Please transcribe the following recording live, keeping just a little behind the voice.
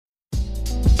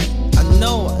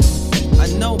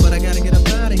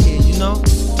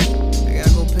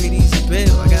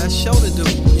show to do,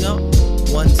 you know?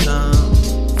 One time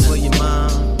for your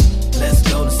mom. Let's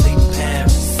go to sleep in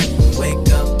Paris. Wake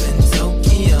up in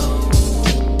Tokyo.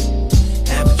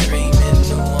 Have a dream in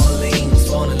New Orleans.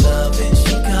 Fall in love in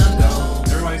Chicago.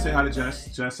 Everybody say hi to Jess.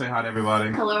 Jess, say hi to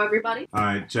everybody. Hello, everybody. All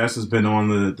right, Jess has been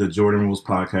on the Jordan Rules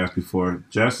podcast before.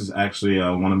 Jess is actually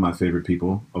one of my favorite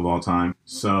people of all time.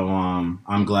 So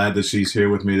I'm glad that she's here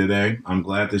with me today. I'm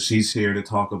glad that she's here to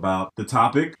talk about the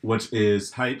topic, which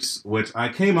is types, which I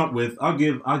came up with. I'll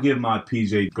give my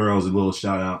PJ girls a little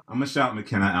shout out. I'm gonna shout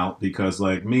McKenna out because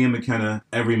like me and McKenna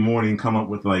every morning come up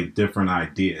with like different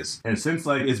ideas. And since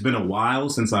like it's been a while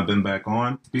since I've been back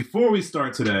on, before we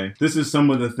start today, this is some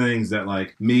of the things that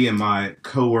like me and my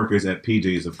co-workers at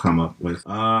PJ's have come up with.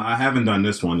 I haven't done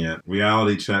this one yet.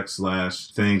 Reality check /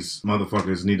 things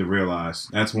motherfuckers need to realize.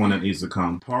 That's one that needs to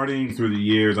come. Partying through the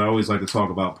years. I always like to talk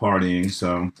about partying,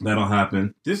 so that'll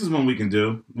happen. This is one we can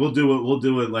do. We'll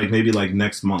do it like maybe like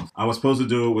next month. I was supposed to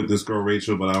do it with this girl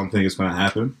Rachel, but I don't think it's gonna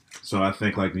happen. So I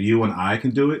think like you and I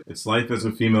can do it. It's life as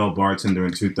a female bartender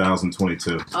in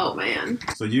 2022. Oh man.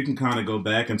 So you can kind of go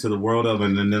back into the world of it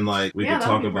and then like we can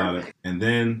talk about it. And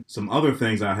then some other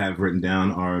things I have written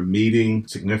down are meeting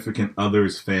significant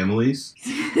others' families.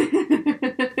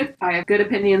 I have good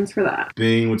opinions for that.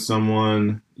 Being with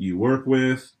someone you work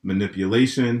with,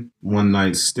 manipulation, one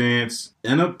night stands,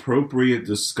 inappropriate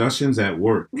discussions at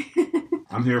work.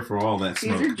 I'm here for all that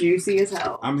smoke. These are juicy as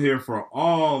hell. I'm here for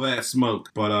all that smoke.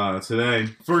 But today,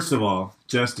 first of all,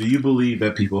 Jess, do you believe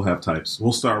that people have types?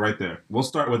 We'll start right there. We'll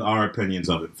start with our opinions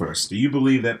of it first. Do you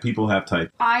believe that people have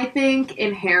types? I think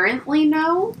inherently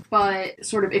no, but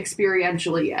sort of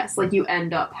experientially yes. Like you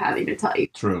end up having a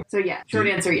type. True. So yeah, short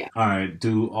answer yeah. All right.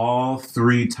 Do all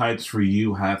three types for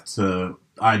you have to,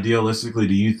 idealistically,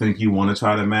 do you think you want to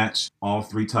try to match all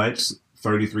three types?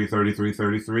 33, 33,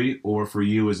 33, or for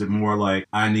you, is it more like,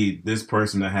 I need this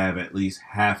person to have at least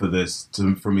half of this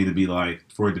for me to be like,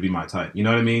 for it to be my type? You know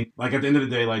what I mean? Like at the end of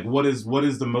the day, like what is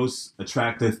the most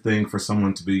attractive thing for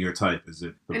someone to be your type? Is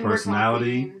it the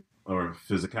personality or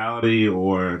physicality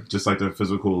or just like their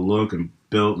physical look and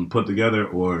built and put together,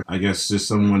 or I guess just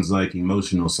someone's like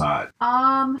emotional side?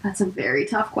 That's a very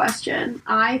tough question.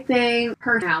 I think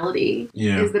personality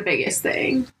is the biggest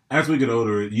thing. As we get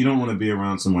older, you don't want to be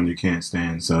around someone you can't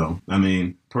stand. So, I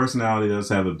mean, personality does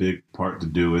have a big part to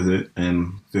do with it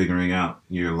and figuring out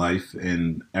your life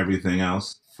and everything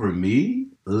else. For me,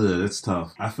 it's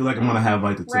tough. I feel like I'm going to have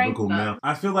like the typical male.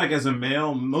 I feel like as a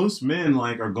male, most men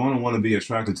like are going to want to be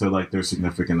attracted to like their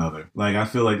significant other. Like I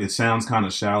feel like it sounds kind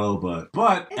of shallow, but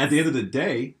at the end of the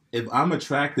day, if I'm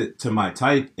attracted to my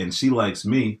type and she likes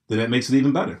me, then that makes it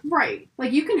even better. Right.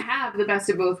 Like you can have the best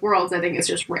of both worlds. I think it's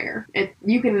just rare.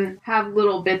 You can have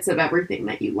little bits of everything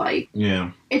that you like.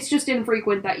 Yeah. It's just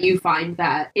infrequent that you find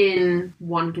that in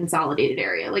one consolidated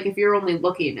area. Like if you're only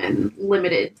looking in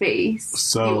limited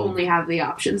space, you only have the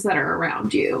options that are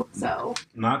around you. So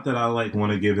not that I like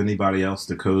want to give anybody else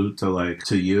the code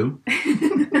to you.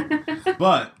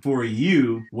 But for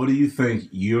you, what do you think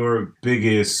your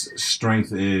biggest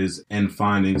strength is in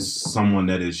finding someone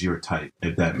that is your type,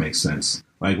 if that makes sense?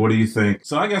 Like, what do you think?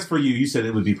 So I guess for you said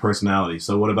it would be personality.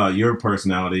 So what about your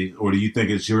personality? Or do you think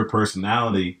it's your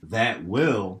personality that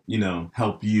will,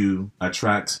 help you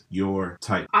attract your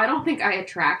type? I don't think I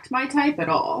attract my type at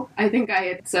all. I think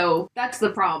so that's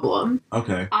the problem.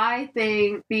 Okay. I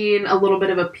think being a lot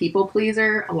of a people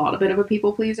pleaser,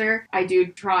 I do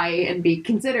try and be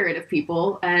considerate of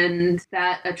people, and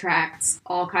that attracts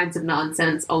all kinds of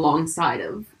nonsense alongside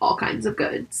of all kinds of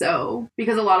good. So,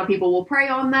 because a lot of people will prey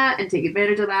on that and take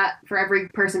advantage of that. For every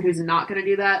person who's not going to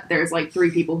do that, there's like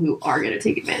 3 people who are going to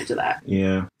take advantage of that.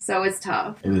 Yeah. So it's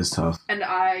tough. It is tough. And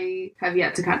I have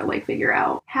yet to kind of like figure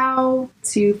out how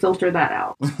to filter that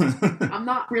out. I'm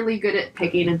not really good at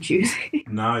picking and choosing.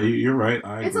 No, you're right.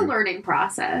 It's a learning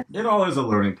process. It all is a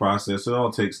learning process. It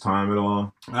all takes time.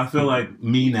 I feel like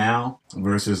me now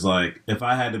versus like if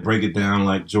I had to break it down,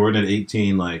 like Jordan at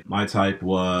 18, like my type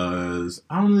was,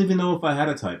 I don't even know if I had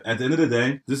a type. At the end of the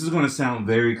day, this is going to sound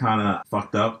very kind of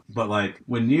fucked up, but like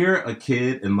when you're a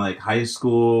kid in like high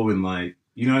school and like,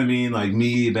 you know what I mean? Like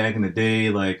me back in the day,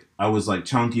 like I was like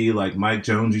chunky, like Mike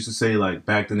Jones used to say, like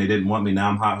back then they didn't want me, now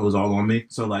I'm hot, hoes all on me.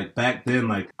 So like back then,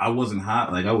 like I wasn't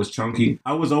hot, like I was chunky.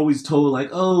 I was always told like,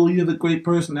 oh, you have a great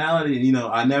personality. And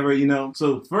I never,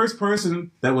 so first person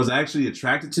that was actually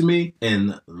attracted to me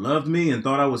and loved me and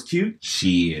thought I was cute,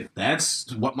 shit,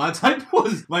 that's what my type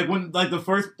was. Like when, like the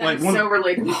first, that's like so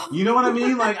relatable. You know what I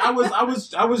mean? Like I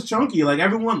was chunky. Like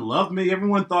everyone loved me.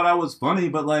 Everyone thought I was funny,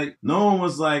 but like no one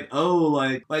was like, oh,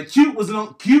 like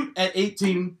cute at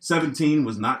 18, 17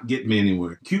 was not getting me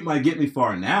anywhere. Cute might get me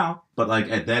far now, But like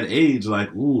at that age,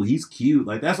 like, ooh, he's cute.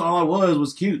 Like that's all I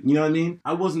was cute. You know what I mean?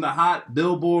 I wasn't a hot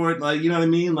billboard, like, you know what I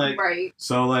mean? Like, right.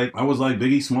 So like I was like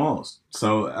Biggie Smalls.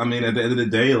 So I mean, at the end of the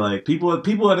day, like people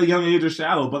at a young age are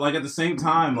shallow, but like at the same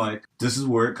time, like this is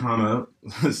where it kind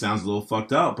of sounds a little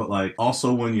fucked up. But like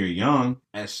also when you're young,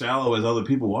 as shallow as other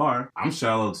people are, I'm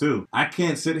shallow too. I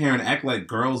can't sit here and act like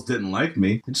girls didn't like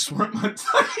me. They just weren't my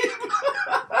type.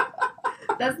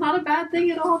 That's not a bad thing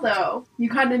at all, though. You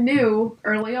kind of knew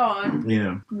early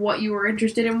on what you were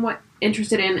interested in,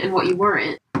 and what you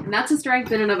weren't. And that's a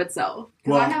strength in and of itself.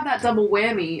 Because I have that double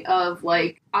whammy of,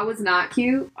 like, I was not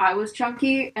cute, I was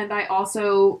chunky, and I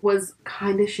also was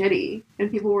kind of shitty.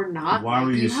 And people were not. Why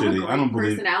were you shitty? I don't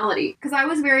believe personality. Because I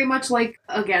was very much, like,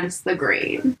 against the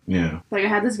grain. Yeah. Like, I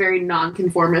had this very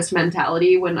nonconformist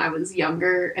mentality when I was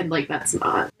younger, and, like, that's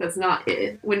not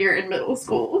it. When you're in middle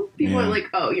school, people are like,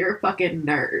 oh, you're a fucking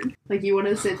nerd. Like, you want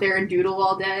to sit there and doodle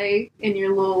all day in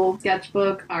your little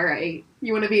sketchbook? All right.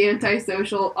 You want to be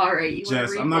antisocial? All right. You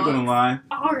Jess, I'm not going to lie.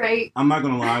 All right. I'm not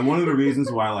going to lie. One of the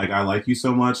reasons why, like, I like you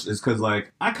so much is because,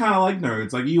 like, I kind of like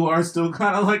nerds. Like, you are still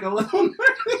kind of like a little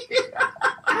nerdy.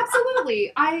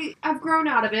 Absolutely. I've grown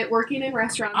out of it working in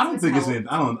restaurants. I don't think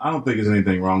there's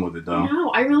anything wrong with it, though.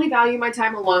 No, I really value my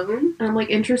time alone. And I'm, like,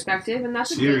 introspective, and that's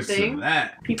a good thing. Cheers to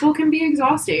that. People can be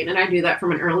exhausting, and I do that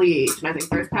from an early age, and I think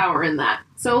there's power in that.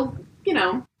 So, you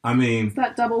know. I mean, it's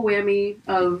that double whammy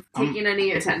of taking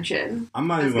any attention. I'm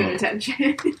not even gonna,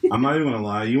 attention. I'm not even gonna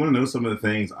lie. You want to know some of the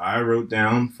things I wrote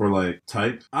down for like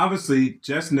type? Obviously,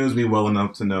 Jess knows me well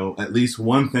enough to know at least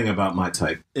one thing about my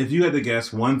type. If you had to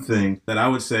guess one thing that I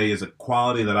would say is a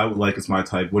quality that I would like as my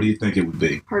type, what do you think it would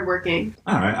be? Hardworking.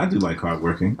 All right, I do like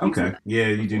hardworking. Okay, yeah,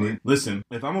 you do need. Listen,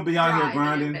 if I'm gonna be out here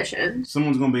grinding,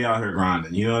 someone's gonna be out here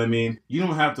grinding. You know what I mean? You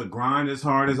don't have to grind as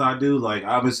hard as I do. Like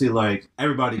obviously, like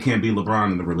everybody can't be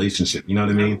LeBron in the relationship. You know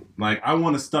what I mean? Like, I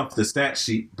want to stuff the stat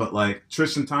sheet, but like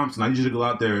Tristan Thompson, I need you to go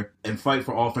out there and fight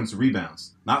for offensive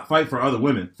rebounds. Not fight for other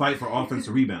women, fight for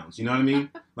offensive rebounds. You know what I mean?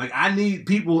 Like, I need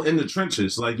people in the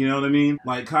trenches. Like, you know what I mean?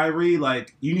 Like, Kyrie,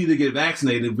 like, you need to get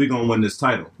vaccinated if we're going to win this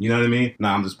title. You know what I mean?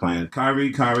 Nah, I'm just playing.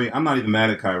 Kyrie, I'm not even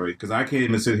mad at Kyrie because I can't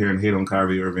even sit here and hate on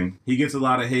Kyrie Irving. He gets a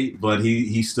lot of hate, but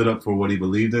he stood up for what he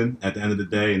believed in at the end of the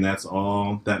day, and that's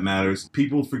all that matters.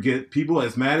 People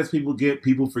as mad as people get,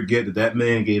 people forget that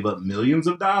man gave up millions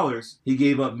of dollars. He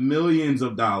gave up millions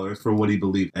of dollars for what he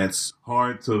believed. That's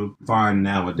hard to find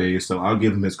nowadays, so I'll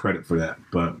give him his credit for that.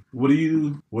 But what do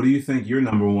you think your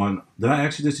number one?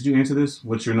 Did you answer this?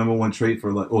 What's your number one trait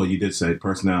for like? Oh, you did say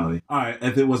personality. All right.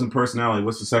 If it wasn't personality,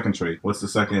 what's the second trait? What's the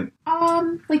second?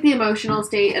 Like the emotional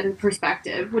state and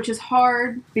perspective, which is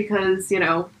hard because, you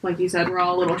know, like you said, we're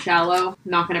all a little shallow. I'm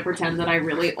not going to pretend that I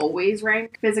really always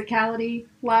rank physicality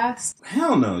last.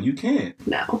 Hell no, you can't.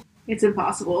 No. It's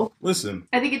impossible. Listen.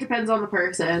 I think it depends on the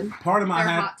person. Part of my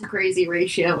hot to crazy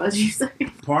ratio, as you say.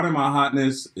 Part of my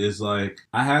hotness is like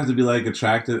I have to be like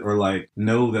attracted or like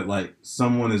know that like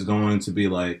someone is going to be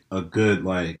like a good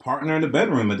like partner in the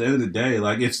bedroom at the end of the day.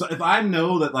 Like if I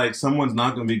know that like someone's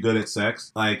not going to be good at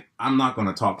sex, like I'm not going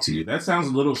to talk to you. That sounds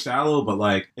a little shallow, but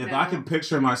like if I can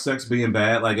picture my sex being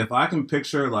bad, like if I can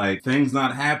picture like things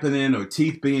not happening or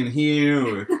teeth being here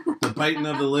or the biting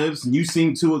of the lips and you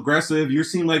seem too aggressive, you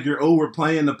seem like you're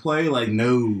overplaying the play, like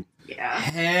no. Yeah.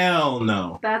 Hell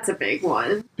no. That's a big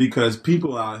one. Because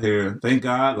people out here, thank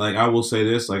God, like I will say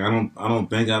this, like I don't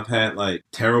think I've had like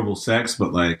terrible sex,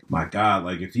 but like my God,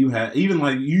 like if you had even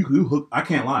like you I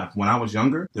can't lie. When I was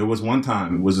younger, there was one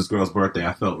time it was this girl's birthday.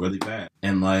 I felt really bad.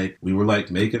 And like we were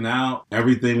like making out,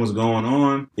 everything was going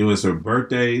on. It was her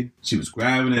birthday. She was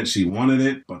grabbing it, she wanted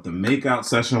it, but the makeout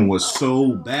session was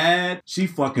so bad. She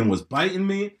fucking was biting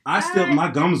me.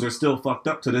 My gums are still fucked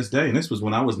up to this day. And this was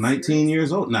when I was 19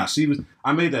 years old. Nah,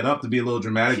 I made that up to be a little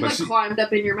dramatic, but she climbed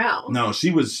up in your mouth. No,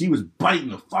 she was biting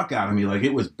the fuck out of me. Like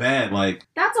it was bad. Like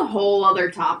that's a whole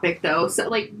other topic though. So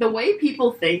like the way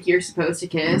people think you're supposed to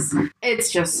kiss,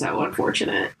 it's just so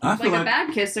unfortunate. Like a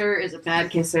bad kisser is a bad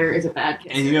kisser is a bad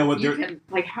kisser. And you know what?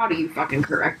 How do you fucking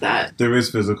correct that? There is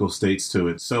physical states to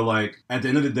it. So like at the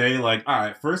end of the day, like all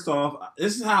right, first off,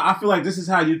 this is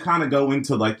how you kind of go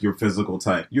into like your physical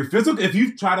type. If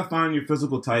you try to find your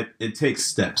physical type, it takes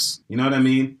steps. You know what I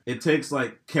mean? It takes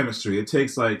like chemistry. It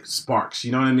takes like sparks.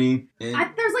 You know what I mean? There's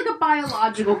like a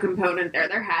biological component there.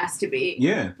 There has to be.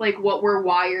 Yeah. Like what we're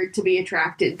wired to be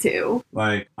attracted to.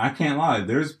 Like I can't lie.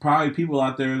 There's probably people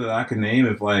out there that I could name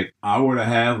if like I were to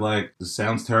have like, this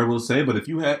sounds terrible to say, but if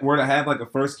you were to have like a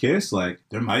first kiss, like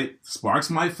sparks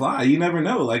might fly. You never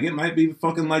know. Like it might be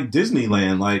fucking like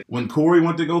Disneyland. Like when Corey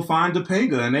went to go find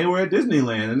Topanga and they were at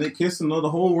Disneyland and they kissed and the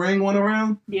whole ring went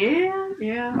around. Yeah.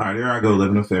 Yeah. All right, here I go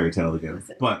living a fairy tale again.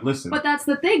 But listen. But that's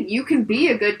the thing. You can be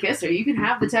a good kisser. You can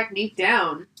have the technique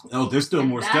down. Oh, there's still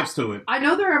more steps to it. I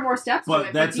know there are more steps to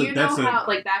it, but do you know how,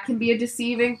 like, that can be a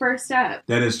deceiving first step?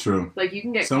 That is true. Like, you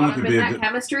can get caught up in that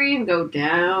chemistry and go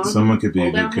down. Someone could be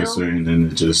a good kisser and then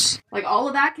it just... Like, all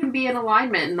of that can be in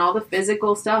alignment and all the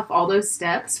physical stuff, all those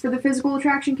steps for the physical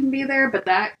attraction can be there, but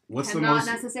that cannot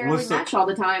necessarily match all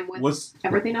the time with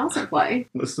everything else at play.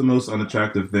 What's the most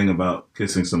unattractive thing about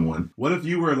kissing someone? What if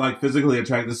you were, like, physically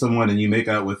attracted to someone and you make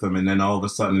out with them and then all of a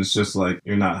sudden it's just like,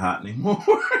 you're not hot anymore?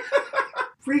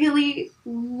 Really,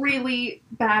 really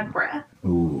bad breath.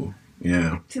 Ooh,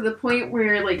 yeah. To the point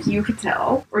where, like, you could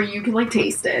tell, or you can, like,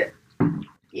 taste it.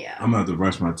 Yeah. I'm gonna have to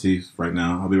brush my teeth right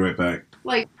now. I'll be right back.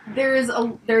 Like, there's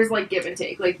like give and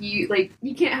take. Like you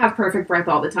can't have perfect breath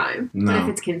all the time. No. But if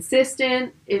it's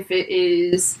consistent, if it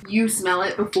is you smell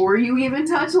it before you even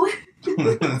touch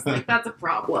it, like, that's a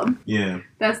problem. Yeah.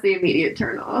 That's the immediate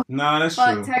turn off. Nah, that's true.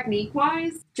 But technique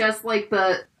wise, just like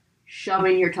the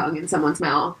shoving your tongue in someone's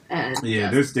mouth and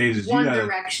there's stages one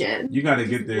direction. You gotta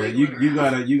get there. You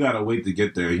gotta wait to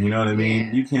get there. You know what I mean?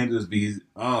 Yeah. You can't just be.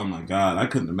 Oh my god, I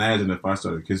couldn't imagine if I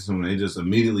started kissing someone and they just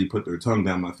immediately put their tongue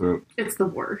down my throat. It's the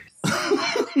worst.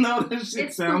 No, that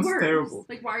shit sounds terrible.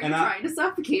 Like, why are you trying to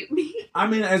suffocate me? I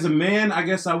mean, as a man, I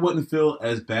guess I wouldn't feel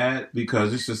as bad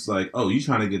because it's just like, oh, you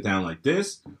trying to get down like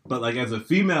this? But like as a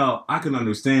female, I can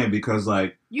understand because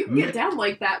like you can get down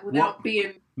like that without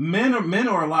being. Men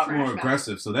are a lot more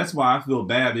aggressive, so that's why I feel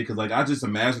bad because like I just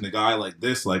imagine a guy like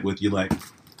this, like with you, like,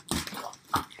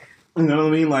 you know what I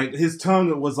mean? Like his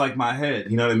tongue was like my head,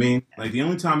 you know what I mean? Like the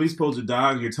only time he's supposed to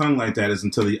dog your tongue like that is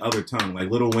until the other tongue. Like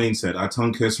Lil Wayne said, I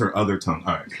tongue kiss her other tongue.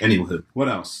 All right. Anywho, what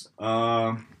else?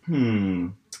 All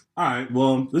right.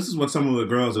 Well, this is what some of the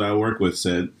girls that I work with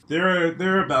said.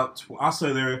 They're about. I'll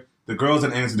say the girls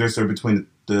that answered this are between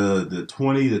the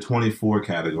 20 to 24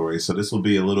 category, so this will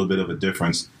be a little bit of a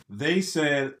difference. They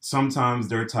said sometimes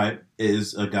their type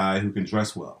is a guy who can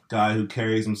dress well, guy who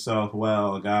carries himself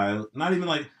well, a guy not even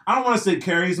like, I don't want to say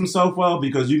carries himself well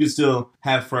because you can still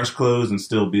have fresh clothes and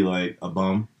still be like a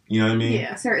bum, you know what I mean?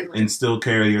 Yeah, certainly. And still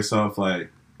carry yourself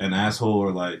like an asshole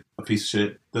or like a piece of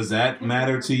shit. Does that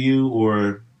matter to you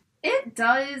or... It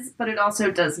does, but it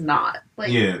also does not.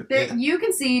 Like, you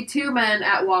can see two men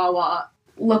at Wawa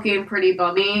looking pretty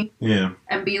bummy. Yeah.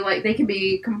 And be like, they can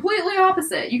be completely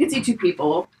opposite. You can see two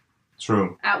people.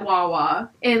 True. At Wawa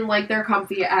in like their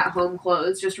comfy at home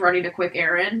clothes, just running a quick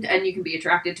errand, and you can be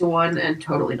attracted to one and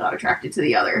totally not attracted to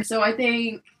the other. So I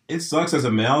think... It sucks as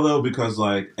a male though, because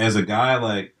like, as a guy,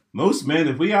 like, most men,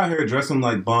 if we out here dressing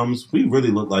like bums, we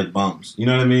really look like bums. You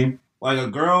know what I mean? Like,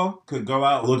 a girl could go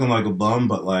out looking like a bum,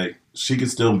 but, like, she could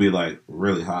still be, like,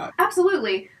 really hot.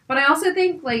 Absolutely. But I also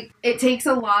think, like, it takes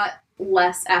a lot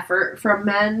less effort from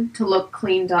men to look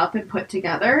cleaned up and put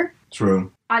together.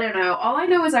 True. I don't know. All I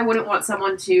know is I wouldn't want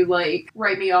someone to, like,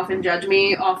 write me off and judge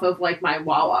me off of, like, my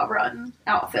Wawa Run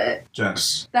outfit.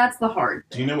 Jess. That's the hard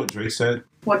thing. Do you know what Drake said?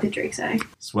 What did Drake say?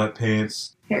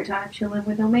 Sweatpants. Hair tie, chilling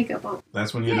with no makeup on.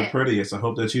 That's when you're the prettiest. I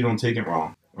hope that you don't take it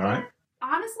wrong. All right?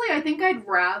 Honestly, I think I'd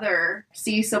rather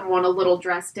see someone a little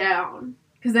dressed down,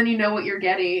 because then you know what you're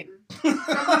getting. No,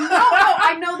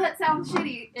 I know that sounds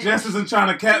shitty. Jess isn't trying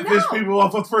to catfish people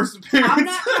off of first appearance. I'm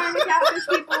not trying to catfish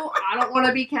people. I don't want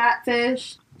to be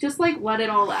catfished. Just, like, let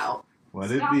it all out.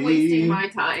 Stop wasting my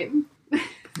time.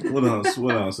 What else?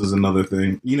 What else is another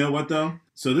thing? You know what, though?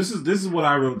 So this is what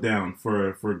I wrote down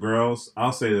for girls.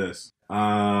 I'll say this.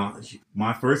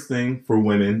 My first thing for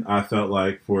women, I felt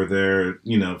like for their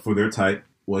type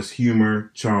was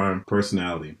humor, charm,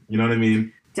 personality. You know what I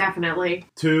mean? Definitely.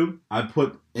 2, I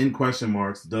put in question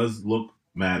marks. Does look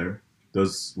matter?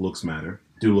 Does looks matter?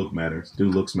 Do look matters? Do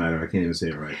looks matter? I can't even say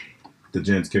it right. The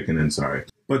gent's kicking in, sorry.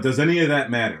 But does any of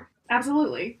that matter?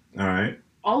 Absolutely. All right.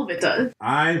 All of it does.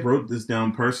 I wrote this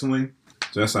down personally.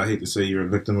 Jess, I hate to say you're a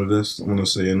victim of this. I'm going to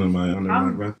say it under my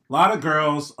breath. A lot of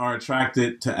girls are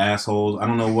attracted to assholes. I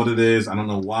don't know what it is. I don't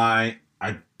know why.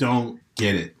 I don't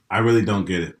get it. I really don't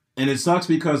get it. And it sucks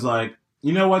because, like,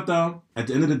 you know what, though? At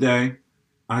the end of the day,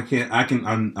 I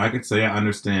can say I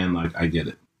understand, like, I get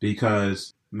it.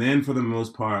 Because men, for the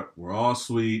most part, we're all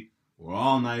sweet. We're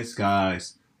all nice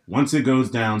guys. Once it goes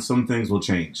down, some things will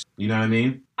change. You know what I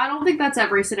mean? I don't think that's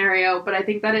every scenario, but I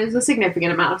think that is a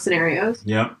significant amount of scenarios.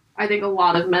 Yep. I think a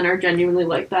lot of men are genuinely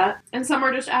like that. And some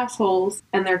are just assholes,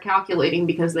 and they're calculating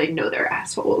because they know they're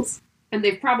assholes. And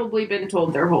they've probably been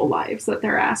told their whole lives that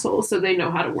they're assholes, so they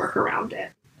know how to work around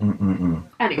it.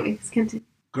 Anyways, continue.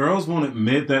 Girls won't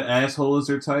admit that asshole is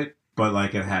their type, but,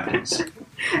 like, it happens.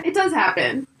 It does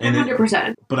happen.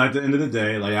 100%. But at the end of the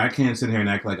day, like, I can't sit here and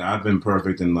act like I've been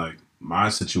perfect in, like, my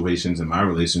situations and my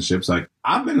relationships. Like,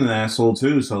 I've been an asshole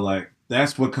too, so like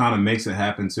that's what kind of makes it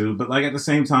happen too. But like at the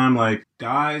same time, like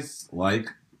guys like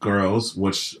girls,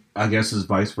 which I guess is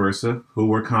vice versa, who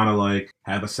were kind of like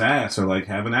have a sass or like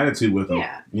have an attitude with them.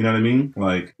 Yeah. You know what I mean?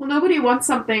 Like, well, nobody wants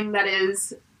something that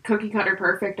is cookie cutter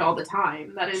perfect all the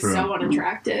time. That is True. so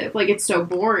unattractive. Like, it's so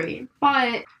boring.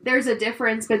 But there's a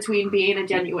difference between being a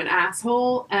genuine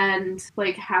asshole and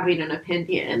like having an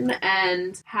opinion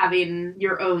and having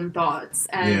your own thoughts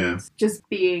and just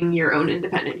being your own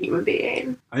independent human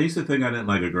being. I used to think I didn't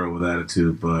like a girl with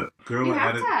attitude, but girl You with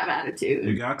have to have attitude.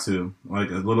 you got to.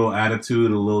 Like a little attitude,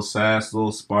 a little sass, a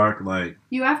little spark, like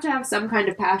You have to have some kind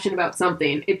of passion about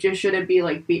something. It just shouldn't be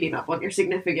like beating up on your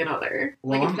significant other.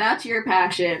 Well, like, if that's your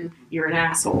passion, you're an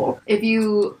asshole. If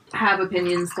you have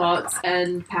opinions, thoughts,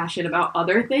 and passion about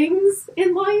other things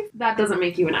in life, that doesn't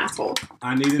make you an asshole.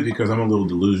 I need it because I'm a little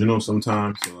delusional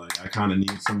sometimes, so like I kind of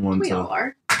need someone We to. all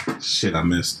are. Shit, I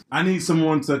missed. I need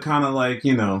someone to kind of like,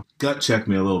 you know, gut check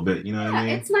me a little bit. You know what I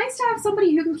mean? It's nice to have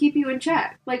somebody who can keep you in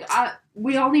check. Like,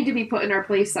 we all need to be put in our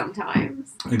place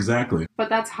sometimes. Exactly. But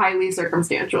that's highly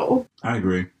circumstantial. I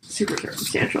agree. Super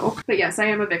circumstantial. But yes, I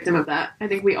am a victim of that. I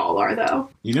think we all are, though.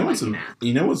 You know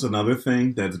what's another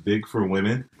thing that's big for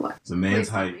women? What? It's a man's Please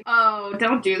tell height. me. Oh,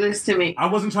 don't do this to me. I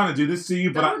wasn't trying to do this to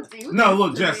you, but Don't do no, this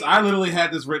look, to Jess, me. I literally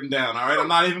had this written down. All right, I'm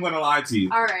not even going to lie to you.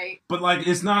 All right. But like,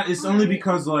 it's only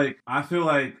because like I feel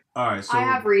like all right, so I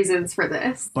have reasons for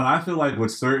this. But I feel like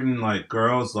with certain like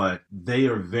girls, like they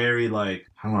are very like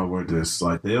how do I word this?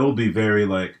 Like they'll be very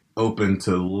like open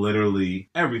to literally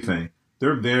everything.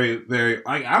 They're very, very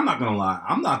like I'm not gonna lie,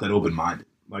 I'm not that open minded.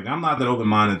 Like I'm not that open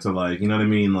minded to like, you know what I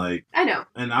mean? Like I know.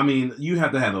 and I mean you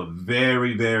have to have a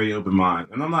very, very open mind.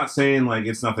 And I'm not saying like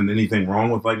it's anything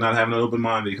wrong with like not having an open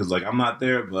mind because like I'm not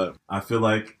there, but I feel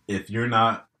like if you're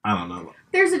not, I don't know.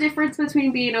 There's a difference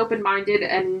between being open-minded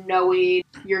and knowing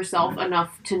yourself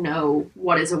enough to know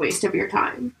what is a waste of your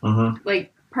time.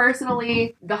 Like,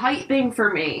 personally, the height thing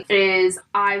for me is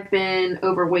I've been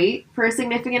overweight for a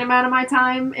significant amount of my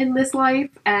time in this life,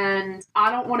 and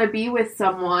I don't want to be with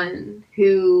someone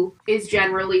who is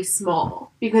generally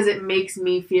small because it makes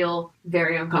me feel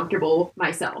very uncomfortable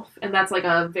myself. And that's like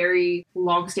a very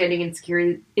long-standing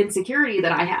insecurity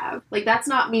that I have. Like, that's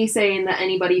not me saying that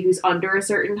anybody who's under a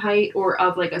certain height or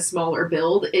of like a smaller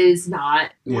build is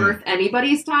not worth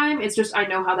anybody's time. It's just I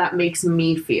know how that makes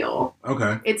me feel.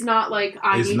 Okay. It's not like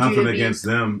it's need nothing you to against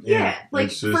them. Yeah, like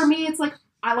it's just... for me, it's like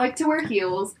I like to wear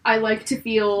heels. I like to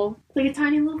feel like a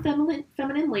tiny little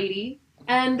feminine lady,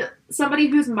 and somebody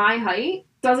who's my height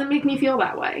doesn't make me feel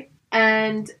that way.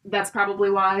 And that's probably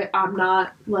why I'm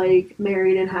not like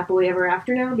married and happily ever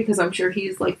after now, because I'm sure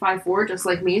he's like 5'4", just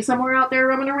like me, somewhere out there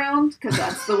roaming around, because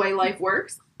that's the way life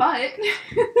works. But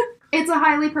it's a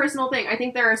highly personal thing. I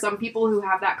think there are some people who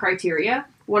have that criteria.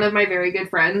 One of my very good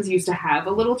friends used to have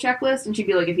a little checklist, and she'd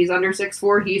be like, if he's under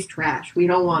 6'4", he's trash. We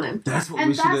don't want him. That's what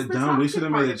we should have done. We should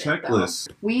have made a checklist.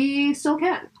 We still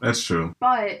can. That's true.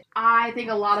 But I think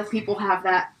a lot of people have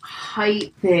that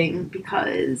height thing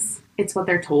because it's what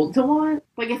they're told to want.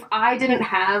 Like, if I didn't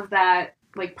have that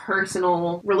like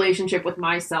personal relationship with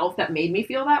myself that made me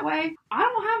feel that way, I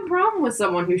don't have a problem with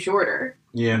someone who's shorter.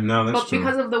 Yeah, no, that's true. But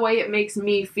because of the way it makes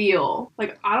me feel,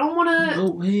 like, I don't want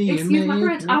to, excuse my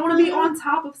French, I don't want to be on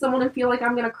top of someone and feel like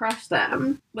I'm going to crush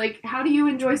them. Like, how do you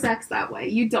enjoy sex that way?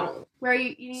 You don't,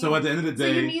 right? So at the end of the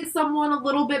day... So you need someone a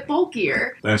little bit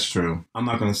bulkier. That's true. I'm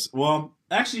not going to... Well,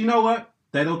 actually, you know what?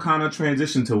 That'll kind of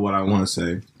transition to what I want to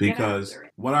say, because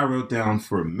what I wrote down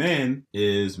for men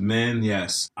is men,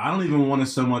 yes. I don't even want to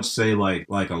so much say like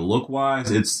a look-wise.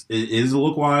 It is a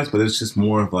look-wise, but it's just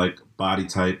more of like body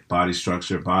type, body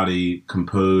structure, body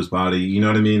composed, body, you know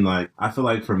what I mean? Like, I feel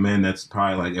like for men, that's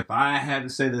probably like, if I had to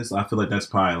say this, I feel like that's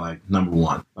probably like number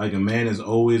one. Like, a man is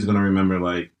always going to remember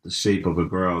like the shape of a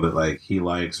girl that like he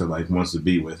likes or like wants to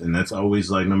be with. And that's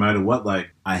always like, no matter what,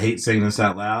 like, I hate saying this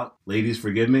out loud. Ladies,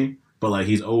 forgive me. But, like,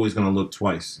 he's always going to look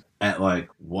twice at, like,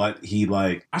 what he,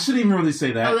 like... I shouldn't even really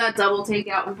say that. Oh, that double take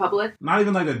out in public? Not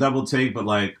even, like, a double take, but,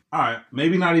 like, all right,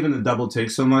 maybe not even a double take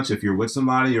so much if you're with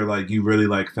somebody or, like, you really,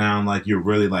 like, found, like, you're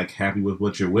really, like, happy with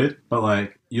what you're with. But,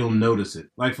 like, you'll notice it.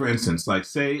 Like, for instance, like,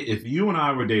 say if you and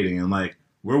I were dating and, like,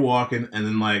 we're walking and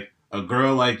then, like, a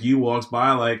girl like you walks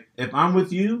by, like, if I'm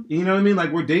with you, you know what I mean?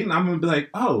 Like, we're dating, I'm going to be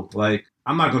like, oh, like...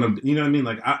 I'm not going to, you know what I mean?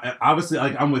 Like, I, obviously,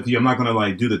 like, I'm with you. I'm not going to,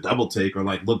 like, do the double take or,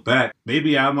 like, look back.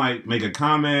 Maybe I might make a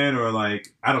comment or,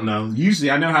 like, I don't know. Usually,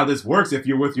 I know how this works. If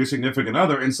you're with your significant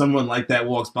other and someone like that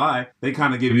walks by, they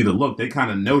kind of give you the look. They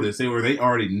kind of notice. They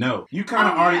already know. You kind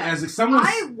of already, as if someone...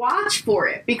 I watch for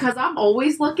it because I'm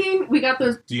always looking. We got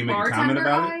those Do you make a comment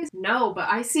about eyes. No, but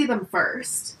I see them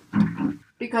first.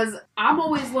 because I'm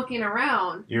always looking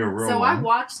around. You're a real So one. I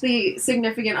watch the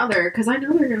significant other because I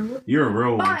know they're going to look. You're a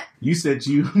real one. But You said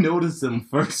you noticed them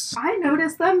first. I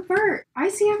notice them first. I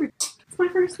see everything. It's my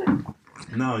first thing.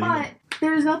 No, But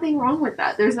there's nothing wrong with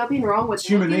that. There's nothing wrong with It's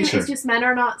human looking. nature. It's just men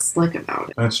are not slick about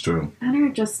it. That's true. Men are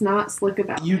just not slick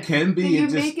about You it. can be. You it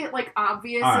just, make it like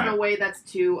obvious All in right. a way that's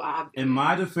too obvious. in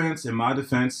my defense,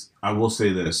 I will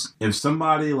say this. If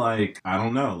somebody like, I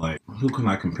don't know, like, who can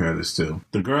I compare this to?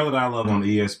 The girl that I love on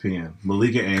ESPN,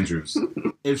 Malika Andrews.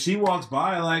 If she walks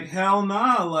by, like, hell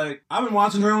nah, like, I've been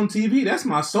watching her on TV. That's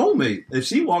my soulmate. If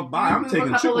she walked by, You I'm move taking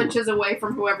a couple triple. inches away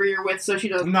from whoever you're with so she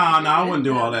doesn't. Nah, I wouldn't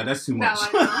do all that. That's too No, much.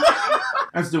 I know.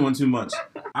 That's doing too much.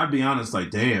 I'd be honest, like,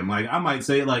 damn. Like, I might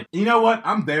say, like, you know what?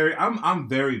 I'm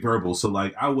very verbal, so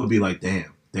like, I would be like,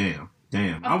 damn.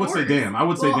 I would say course. damn. I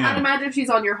would say Well, I'd damn. imagine she's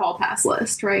on your hall pass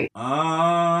list, right?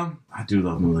 I do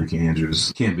love Malika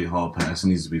Andrews. Can't be a hall pass. It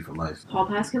needs to be for life. Hall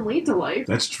pass can lead to life.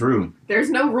 That's true. There's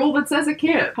no rule that says it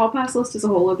can't. Hall pass list is a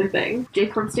whole other thing.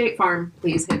 Jake from State Farm,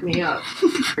 please hit me up.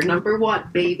 You're number one,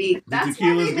 baby. That's why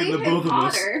tequila's they getting made the him both of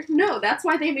us. hotter. No, that's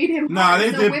why they made him Nah, hotter.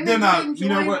 they So did. women They're not. would You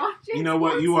know enjoy what? watching You know what?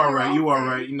 sports You are more right. You are often.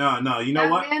 right. No. You know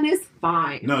that what? man is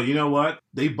fine. No, you know what?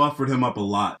 They buffered him up a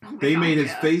lot. Oh my They God, made his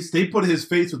yeah. face. They put his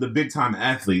face with the big time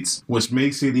athletes, which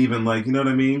makes it even like, you know what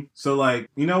I mean? So like,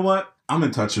 you know what? I'm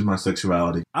in touch with my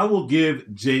sexuality. I will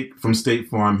give Jake from State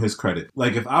Farm his credit.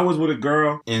 Like if I was with a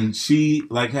girl and she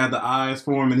like had the eyes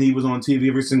for him and he was on TV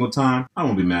every single time, I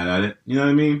won't be mad at it. You know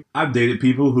what I mean? I've dated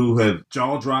people who have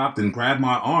jaw dropped and grabbed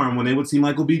my arm when they would see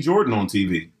Michael B. Jordan on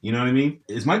TV. You know what I mean?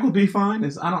 Is Michael B. fine?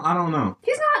 I don't know.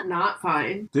 He's not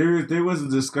fine. There was a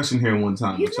discussion here one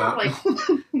time. He's which not I- like,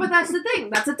 but that's the thing.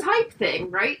 That's a type thing,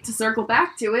 right? To circle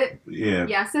back to it, yeah.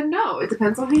 yes and no. It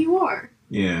depends on who you are.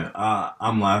 Yeah,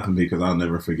 I'm laughing because I'll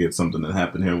never forget something that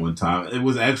happened here one time. It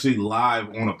was actually live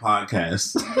on a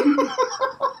podcast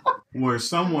where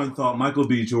someone thought Michael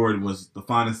B. Jordan was the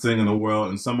finest thing in the world,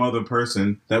 and some other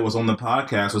person that was on the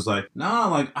podcast was like, nah,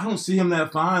 like, I don't see him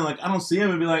that fine. Like, I don't see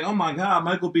him and be like, oh my God,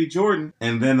 Michael B. Jordan.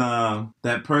 And then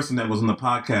that person that was on the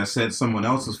podcast said someone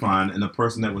else was fine, and the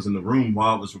person that was in the room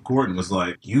while it was recording was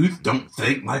like, you don't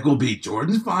think Michael B.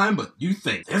 Jordan's fine, but you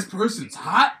think this person's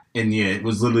hot? And yeah, it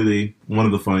was literally one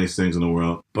of the funniest things in the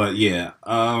world. But yeah,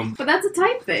 But that's a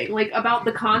type thing, like about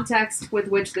the context with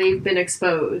which they've been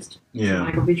exposed to yeah.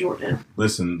 Michael B. Jordan.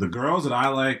 Listen, the girls that I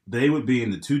like, they would be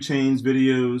in the 2 Chainz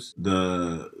videos,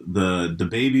 the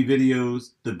baby videos,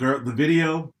 the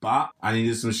video bop. I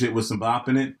needed some shit with some bop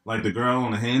in it, like the girl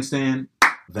on the handstand.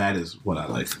 That is what I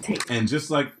like. And just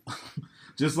like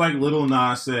Lil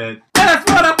Nas said,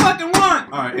 that's what I fucking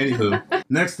want. All right, anywho.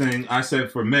 Next thing I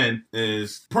said for men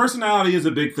is personality is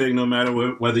a big thing no matter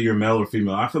whether you're male or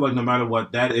female. I feel like no matter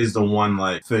what, that is the one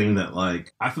like thing that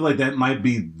like, I feel like that might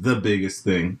be the biggest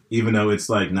thing, even though it's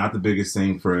like not the biggest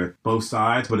thing for both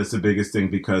sides, but it's the biggest thing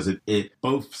because it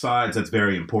both sides, that's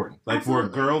very important. Like Absolutely. for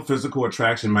a girl, physical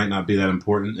attraction might not be that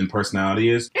important and personality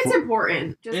is. It's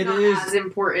important, just It not is- as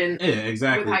important Yeah,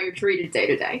 exactly. with how you're treated day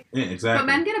to day. Yeah, exactly.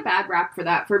 But men get a bad rap for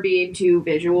that, for being too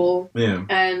visual. Yeah.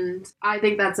 And I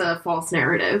think that's a false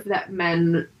narrative that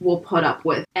men will put up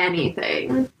with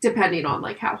anything, depending on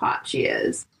like how hot she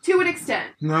is. To an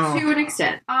extent. No. To an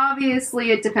extent.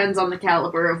 Obviously, it depends on the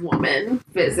caliber of woman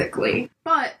physically.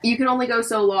 But you can only go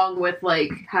so long with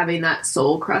like having that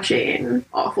soul crushing,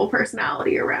 awful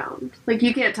personality around. Like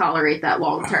you can't tolerate that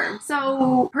long term.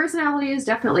 So personality is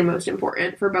definitely most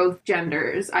important for both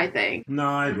genders, I think. No,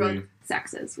 I For agree. both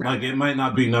sexes. Like, it might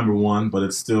not be number one, but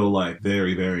it's still, like,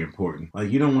 very, very important. Like,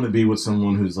 you don't want to be with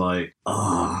someone who's like,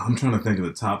 oh, I'm trying to think of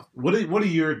the top. What are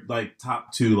your, like,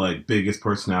 top 2, like, biggest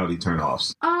personality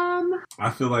turnoffs? I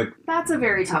feel like... That's a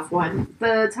very tough one.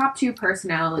 The top 2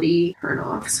 personality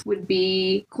turnoffs would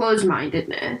be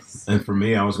closed-mindedness. And for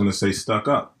me, I was going to say stuck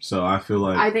up. So I feel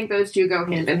like... I think those two go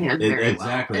hand in hand very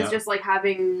exactly. well. It's just like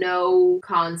having no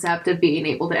concept of being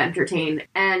able to entertain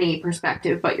any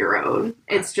perspective but your own.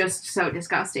 It's just so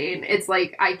disgusting. It's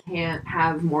like, I can't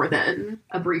have more than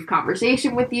a brief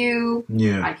conversation with you.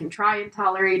 Yeah. I can try and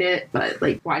tolerate it, but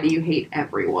like, why do you hate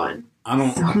everyone I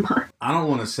don't... so much? I don't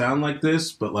want to sound like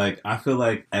this, but, like, I feel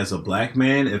like as a black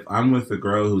man, if I'm with a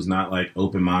girl who's not, like,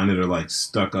 open-minded or, like,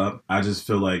 stuck up, I just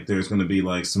feel like there's going to be,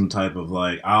 like, some type of,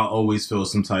 like, I'll always feel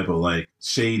some type of, like,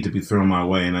 shade to be thrown my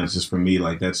way. And that's just, for me,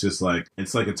 like, that's just, like,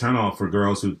 it's like a turnoff for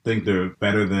girls who think they're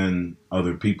better than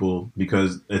other people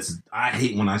because I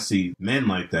hate when I see men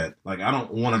like that. Like, I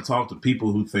don't want to talk to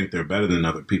people who think they're better than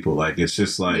other people. Like, it's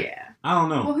just, like... Yeah. I don't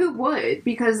know. Well, who would?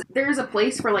 Because there's a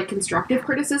place for like constructive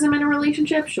criticism in a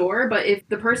relationship, sure, but if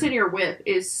the person you're with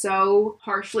is so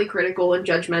harshly critical and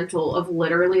judgmental of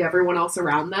literally everyone else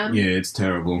around them, Yeah, it's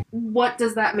terrible. what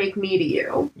does that make me to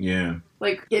you? Yeah.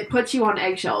 Like, it puts you on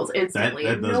eggshells instantly.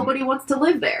 That And doesn't- nobody wants to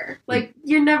live there. Like,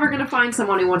 you're never going to find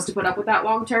someone who wants to put up with that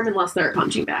long term unless they're a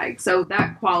punching bag. So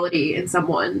that quality in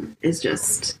someone is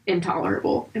just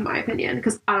intolerable, in my opinion,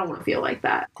 because I don't want to feel like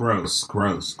that. Gross.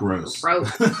 Gross.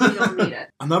 You don't need it.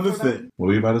 Another thing. What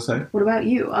were you about to say? What about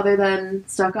you, other than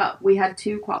stuck up? We had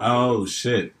 2 qualities. Oh,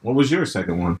 shit. What was your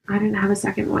second one? I didn't have a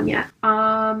second one yet.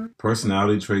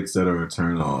 Personality traits that are a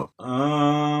turn off.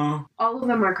 All of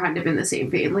them are kind of in the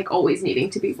same vein, like always needing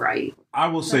to be right. I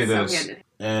will say That's so this. hand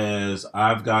As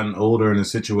I've gotten older in the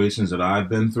situations that I've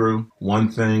been through, one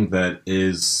thing that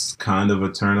is kind of a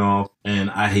turnoff, and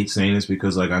I hate saying this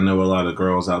because like I know a lot of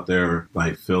girls out there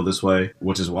like feel this way,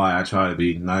 which is why I try to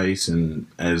be nice and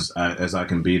as I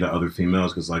can be to other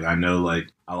females, because like I know like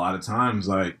a lot of times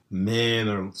like men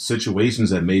or situations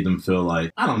that made them feel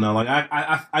like, I don't know, like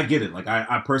I get it, like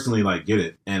I personally like get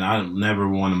it, and I never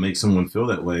want to make someone feel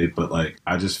that way, but like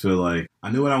I just feel like I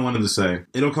knew what I wanted to say.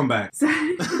 It'll come back.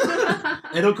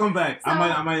 It'll come back. So,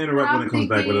 I might interrupt when it comes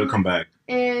back, but it'll come back.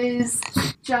 Is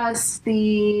just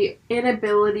the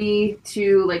inability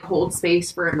to like hold space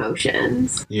for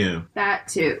emotions. Yeah. That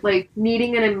too. Like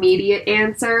needing an immediate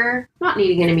answer. Not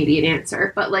needing an immediate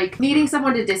answer, but like needing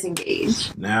someone to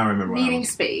disengage. Now I remember. Needing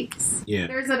space. Yeah.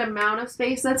 There's an amount of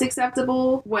space that's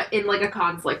acceptable in like a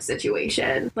conflict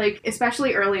situation. Like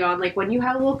especially early on, like when you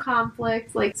have a little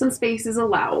conflict, like some space is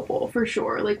allowable for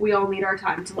sure. Like we all need our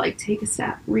time to like take a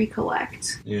step,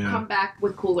 recollect, come back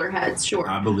with cooler heads. Sure.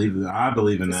 I believe in that.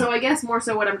 So I guess more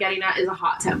so what I'm getting at is a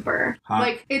hot temper.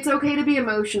 Like, it's okay to be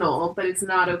emotional, but it's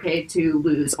not okay to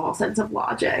lose all sense of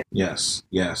logic. Yes.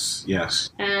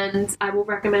 And I will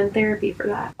recommend therapy for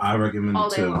that. I recommend all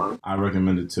it day too. long. I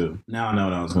recommend it too. Now I know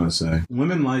what I was going to say.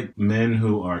 Women like men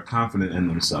who are confident in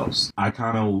themselves.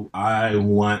 I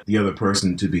want the other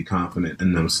person to be confident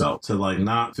in themselves. To like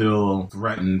not feel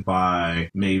threatened by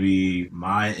maybe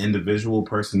my individual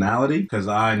personality, because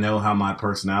I know how my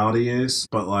personality is,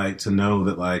 but like to know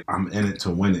that like I'm in it to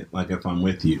win it, like if I'm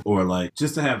with you, or like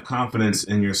just to have confidence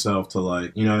in yourself to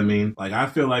like, you know what I mean? Like I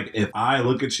feel like if I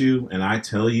look at you and I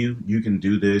tell you you can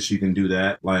do this, you can do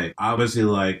that, like obviously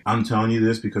like I'm telling you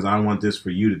this because I want this for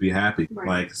you to be happy. Right.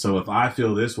 Like so if I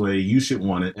feel this way, you should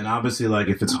want it. And obviously like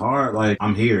if it's hard, like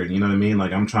I'm here, you know what I mean?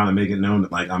 Like I'm trying to make it known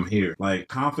that like I'm here. Like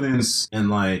confidence and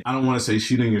like I don't want to say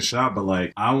shooting your shot, but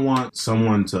like I want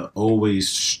someone to always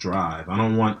strive. I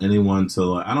don't want anyone to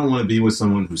like, I don't want to be with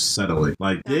someone who's settling.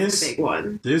 Like That's a big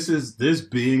one. This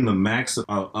being the max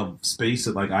of space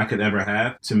that like I could ever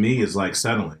have, to me is like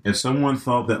settling. If someone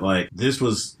thought that like this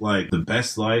was like the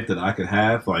best life that I could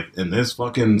have, like in this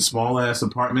fucking small ass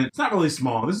apartment, it's not really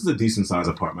small. This is a decent sized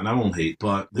apartment. I won't hate,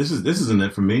 but this isn't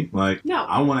it for me. Like no.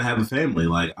 I want to have a family.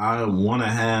 Like I want to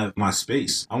have my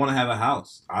space. I want to have a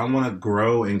house. I want to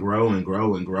grow and grow and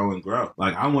grow and grow and grow.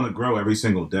 Like I want to grow every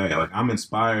single day. Like I'm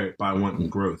inspired by wanting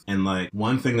growth. And like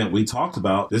one thing that we talked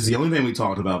about, this is the only thing we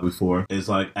talked about before, is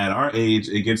like at our age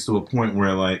it gets to a point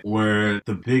where like where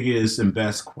the biggest and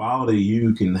best quality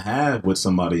you can have with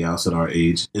somebody else at our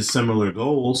age is similar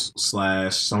goals /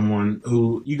 someone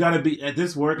who you got to be at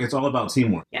this work. It's all about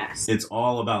teamwork. Yes, it's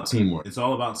all about teamwork. It's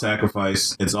all about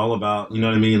sacrifice. It's all about, you know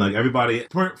what I mean, like everybody.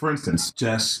 For instance,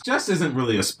 Jess isn't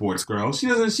really a sports girl.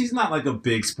 She's not like a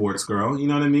big sports girl, you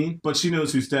know what I mean, but she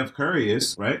knows who Steph Curry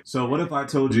is, right? So what if I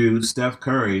told you Steph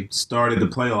Curry started the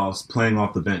playoffs playing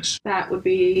off the bench? That would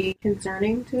be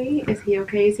concerning to me. Is he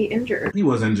okay? Is he injured? He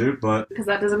was injured, but because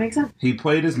that doesn't make sense. He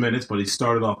played his minutes, but he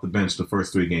started off the bench the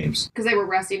first 3 games because they were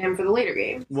resting him for the later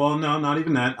games. Well, no, not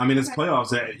even that. I mean, it's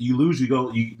playoffs. You lose,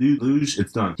 you lose,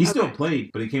 it's done. He still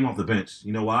played, but he came off the bench.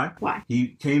 You know why? Why? He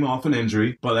came off an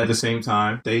injury, but at the same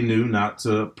time, they knew not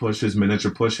to push his minutes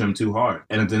or push him too hard.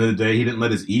 And at the end of the day, he didn't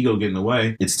let his ego get in the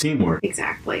way. It's teamwork.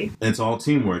 Exactly. It's all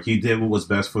teamwork. He did what was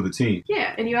best for the team.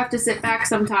 Yeah, and you have to sit back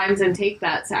sometimes and take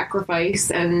that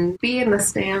sacrifice and be in the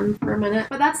stand for a minute.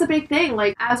 But that's the big thing.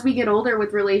 Like, as we get older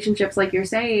with relationships, like you're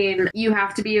saying, you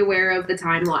have to be aware of the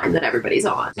timeline that everybody's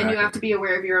on. Exactly. And you have to be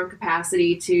aware of your own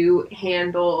capacity to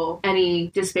handle any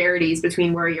disparities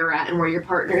between where you're at and where your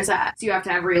partner's at. So you have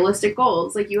to have realistic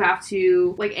goals. Like, you have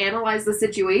to, like, analyze the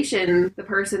situation the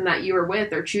person that you are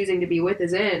with or choosing to be with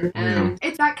is in. And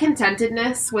it's that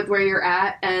contentedness with where you're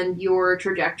at and your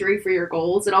trajectory for your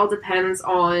goals, it all depends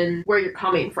on where you're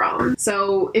coming from.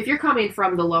 So if you're coming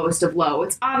from the lowest of low,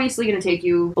 it's obviously going to take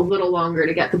you a little longer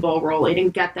to get the ball rolling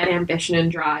and get that ambition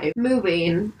and drive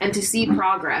moving and to see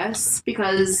progress,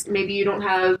 because maybe you don't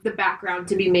have the background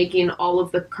to be making all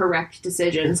of the correct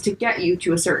decisions to get you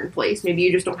to a certain place. Maybe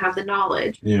you just don't have the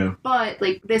knowledge. Yeah. But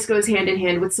like this goes hand in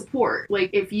hand with support.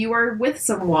 Like if you are with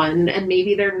someone and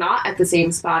maybe they're not at the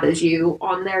same spot as you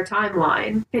on their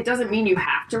timeline, it doesn't mean you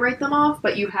have to write them off,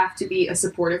 but you have to be a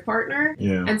supportive partner.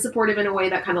 Yeah. And supportive in a way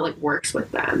that kind of like works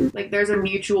with them. Like there's a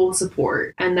mutual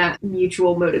support and that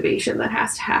mutual motivation that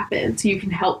has to happen so you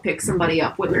can help pick somebody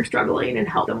up when they're struggling and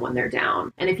help them when they're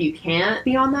down. And if you can't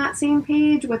be on that same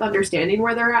page with understanding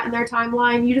where they're at in their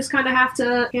timeline, you just kind of have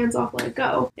to hands off, let it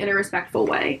go in a respectful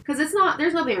way. Because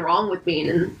there's nothing wrong with being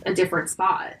in a different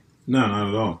spot. No, not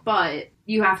at all. But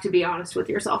you have to be honest with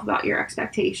yourself about your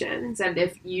expectations. And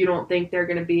if you don't think they're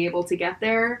going to be able to get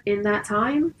there in that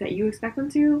time that you expect them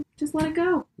to, just let it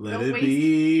go. Let it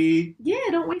be. Yeah,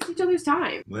 don't waste each other's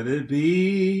time. Let it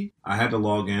be. I had to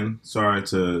log in. Sorry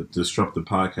to disrupt the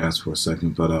podcast for a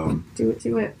second, but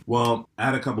Do it. Well, I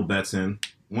had a couple bets in.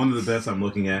 One of the bets I'm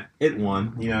looking at, it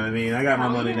won. You know what I mean? I got my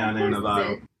money down there in the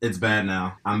bottom. It's bad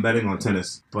now. I'm betting on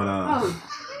tennis, but God.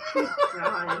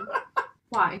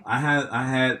 Why? I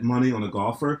had money on a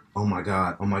golfer. Oh my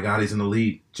god, he's in the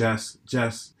lead. Jess,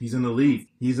 he's in the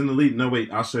lead. No, wait,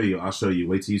 I'll show you.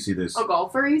 Wait till you see this. A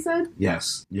golfer, you said?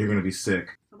 Yes, you're gonna be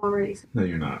sick. I'm already sick. No,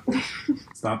 you're not.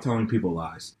 Stop telling people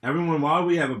lies. Everyone, while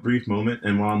we have a brief moment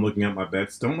and while I'm looking at my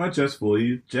bets, don't let Jess fool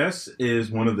you. Jess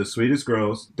is one of the sweetest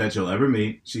girls that you'll ever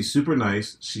meet. She's super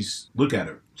nice. Look at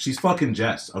her. She's fucking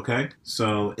Jess, okay?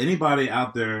 So anybody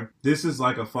out there, this is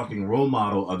like a fucking role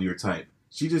model of your type.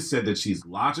 She just said that she's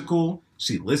logical.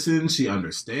 She listens. She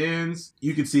understands.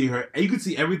 You can see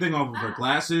everything off of her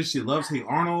glasses. She loves Hey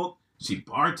Arnold. She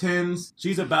bartends.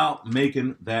 She's about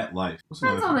making that life.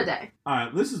 Depends on the day. All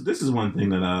right, this is one thing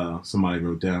that somebody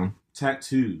wrote down.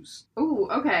 Tattoos. Ooh,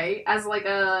 okay. As like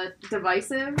a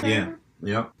divisive thing? Yeah.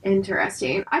 Yep.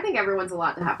 Interesting. I think everyone's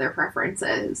allowed to have their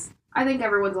preferences. I think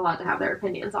everyone's allowed to have their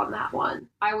opinions on that one.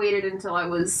 I waited until I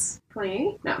was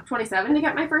 27 to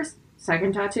get my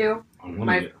second tattoo.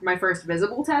 My first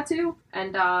visible tattoo.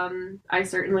 And I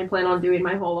certainly plan on doing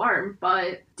my whole arm.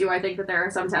 But do I think that there are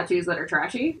some tattoos that are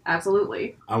trashy?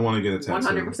 Absolutely. I want to get a tattoo.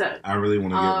 100%. I really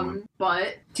want to get one.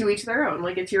 But to each their own.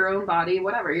 Like, it's your own body,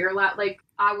 whatever. You're allowed, like,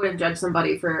 I wouldn't judge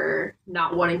somebody for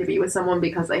not wanting to be with someone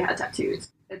because they had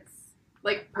tattoos. It's,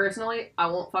 like, personally, I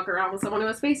won't fuck around with someone who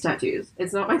has face tattoos.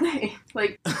 It's not my thing.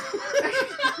 Like...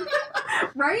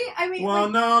 Right? I mean, well,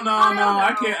 like, no.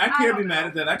 I can't be mad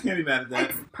at that. I can't be mad at that.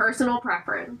 It's personal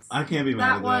preference. I can't be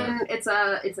mad at that. That one,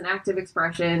 it's an active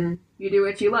expression. You do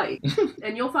what you like.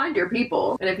 And you'll find your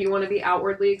people. And if you want to be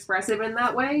outwardly expressive in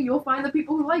that way, you'll find the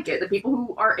people who like it. The people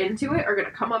who are into it are going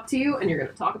to come up to you and you're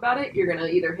going to talk about it. You're going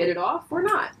to either hit it off or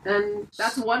not. And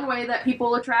that's one way that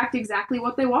people attract exactly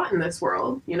what they want in this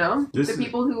world, you know?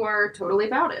 People who are totally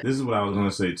about it. This is what I was going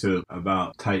to say, too,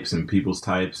 about types and people's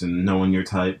types and knowing your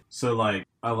type. So, like,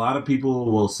 a lot of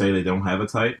people will say they don't have a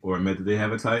type or admit that they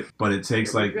have a type, but it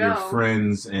takes like your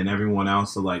friends and everyone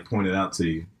else to like point it out to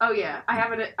you. Oh yeah, I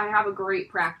have a great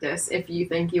practice if you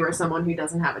think you are someone who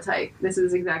doesn't have a type. This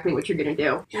is exactly what you're gonna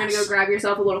do. You're gonna go grab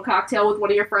yourself a little cocktail with one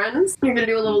of your friends. You're gonna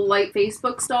do a little light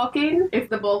Facebook stalking. If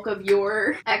the bulk of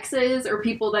your exes or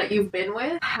people that you've been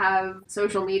with have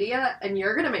social media, and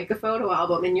you're gonna make a photo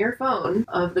album in your phone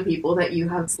of the people that you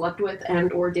have slept with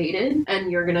and or dated,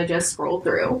 and you're gonna just scroll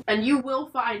through, and you will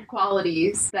find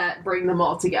qualities that bring them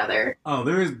all together. Oh,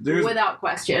 there's without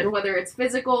question, whether it's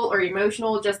physical or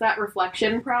emotional, just that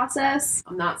reflection process.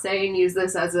 I'm not saying use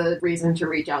this as a reason to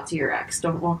reach out to your ex.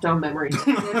 Don't walk down memory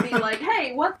lane and be like,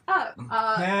 hey, what's up?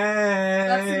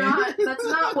 Hey. That's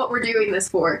not what we're doing this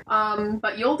for.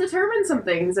 But you'll determine some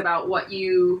things about what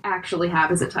you actually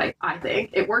have as a type, I think.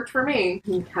 It worked for me.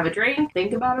 Have a drink,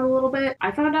 think about it a little bit.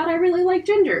 I found out I really like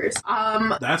gingers.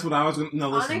 That's what I was gonna... No,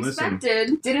 listen.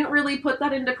 Unexpected. Didn't really put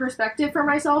that into perspective for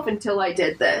myself until I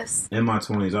did this. In my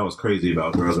 20s, I was crazy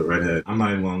about girls with red hair. I'm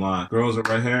not even gonna lie. Girls with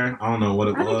red hair, I don't know what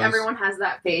it was. I think everyone has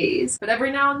that phase. But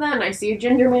every now and then, I see a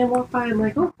ginger man walk by, I'm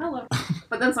like, oh, hello.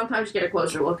 But then sometimes you get a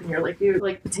closer look and you're like, you're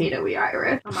like potatoey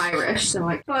Irish. I'm Irish, so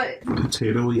like, but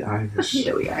Potatoey Irish.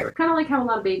 Potatoey Irish. Kind of like how a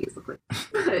lot of babies look like.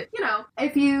 But, you know,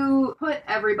 if you put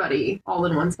everybody all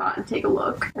in one spot and take a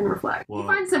look and reflect, you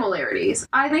find similarities.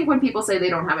 I think when people say they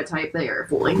don't have a type, they are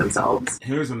fooling themselves.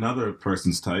 Here's another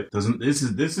person's type. This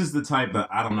is the type that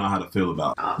I don't know how to feel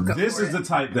about. This is the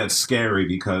type that's scary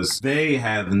because they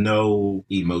have no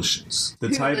emotions. The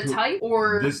type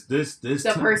or this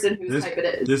the person whose type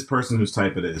it is. This person whose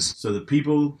type it is. So the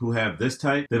people who have this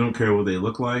type, they don't care what they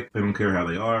look like. They don't care how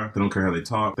they are. They don't care how they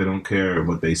talk. They don't care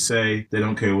what they say. They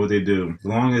don't care what they do. As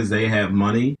long as they have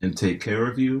money and take care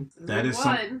of you, that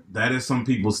is some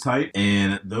people's type.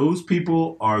 And those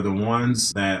people are the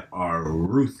ones that are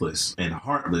ruthless and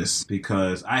heartless,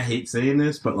 because I hate saying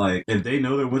this, but like, if they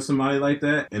know they're with somebody like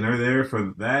that and they're there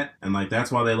for that, and like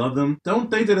that's why they love them, don't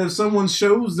think that if someone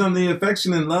shows them the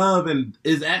affection and love and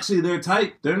is actually their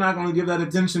type, they're not going to give that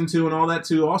attention to and all that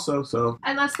too also. So,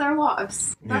 and that's their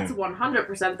loss. That's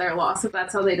 100% their loss if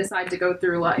that's how they decide to go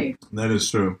through life. That is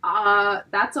true.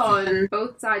 That's on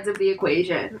both sides of the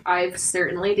equation. I've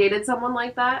certainly dated someone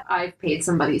like that. I've paid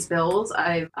somebody's bills.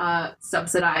 I've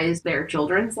subsidized their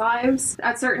children's lives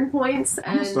at certain points.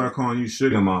 I'm gonna start calling you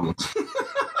sugar mama.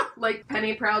 Like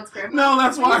Penny Proud's grandma. No,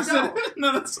 that's why I said it.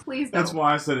 No, please don't. That's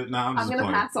why I said it. No, I'm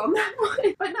gonna pass on that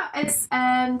one. But no,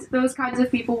 and those kinds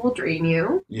of people will drain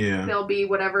you. Yeah. They'll be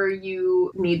whatever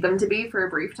you need them to be for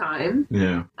a brief time.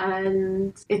 Yeah.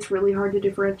 And it's really hard to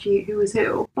differentiate who is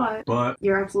who. But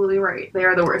you're absolutely right. They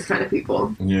are the worst kind of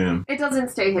people. Yeah. It doesn't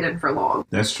stay hidden for long.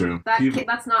 That's true.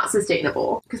 That's not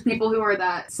sustainable. Because people who are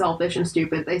that selfish and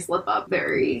stupid, they slip up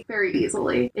very, very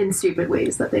easily in stupid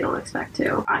ways that they don't expect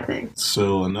to, I think.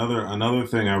 So another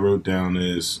thing I wrote down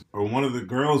is, or one of the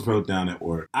girls wrote down at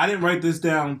work. I didn't write this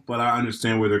down, but I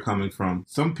understand where they're coming from.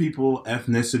 Some people,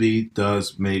 ethnicity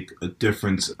does make a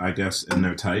difference, I guess, in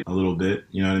their type a little bit.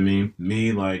 You know what I mean?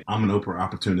 Me, like, I'm an Oprah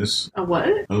opportunist. A what?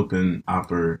 I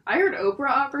heard Oprah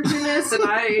opportunist, and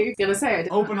I was gonna say I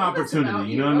didn't open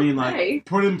opportunity. You know what I mean? Like,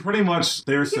 pretty much,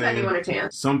 they're saying anyone a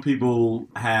chance. Some people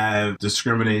have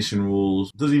discrimination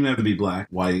rules. Doesn't even have to be black,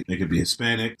 white. It could be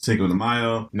Hispanic, Cinco de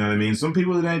Mayo. You know what I mean? Some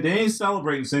people they ain't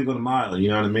celebrating Cinco de Mayo. You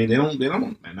know what I mean? They don't.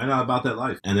 And they're not about that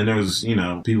life. And then there's, you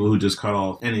know, people who just cut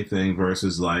off anything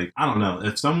versus, like, I don't know.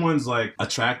 If someone's like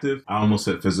attractive, I almost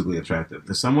said physically attractive.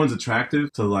 If someone's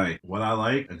attractive to like what I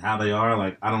like and how they are,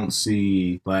 like, I don't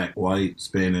see black, white,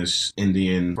 Spanish,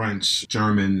 Indian, French,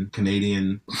 German,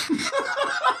 Canadian.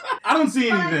 I don't see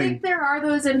anything. But I think there are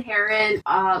those inherent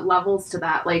levels to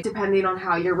that, like depending on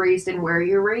how you're raised and where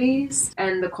you're raised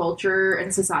and the culture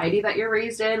and society that you're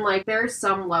raised in. Like there's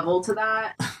some level to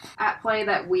that at play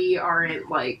that we aren't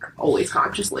like always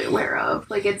consciously aware of.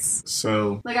 Like it's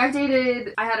so like I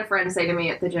had a friend say to me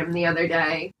at the gym the other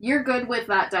day, "You're good with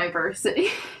that diversity."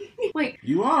 Like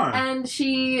you are. And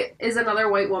she is another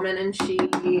white woman and she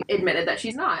admitted that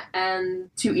she's not.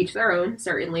 And to each their own,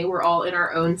 certainly. We're all in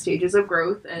our own stages of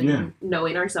growth and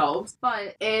knowing ourselves.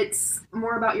 But it's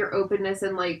more about your openness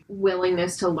and like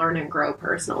willingness to learn and grow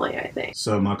personally, I think.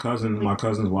 So my cousin's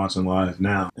watching live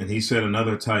now, and he said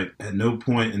another type, at no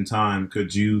point in time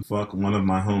could you fuck one of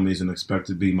my homies and expect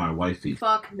to be my wifey.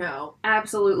 Fuck no.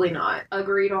 Absolutely not.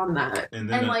 Agreed on that. And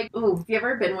like, have you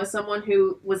ever been with someone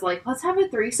who was like, let's have a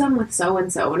threesome with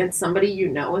so-and-so, and it's somebody you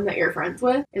know and that you're friends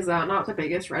with? Is that not the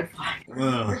biggest red flag?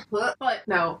 But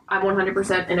no, I'm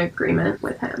 100% in agreement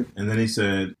with him. And then he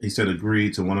said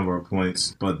agree to one of our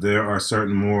points, but there are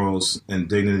certain morals and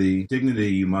dignity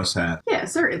you must have. Yeah,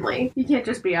 certainly. You can't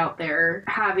just be out there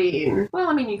having, well,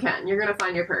 I mean, you can. You're going to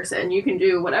find your person. You can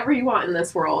do whatever you want in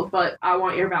this world, but I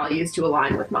want your values to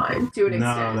align with mine to an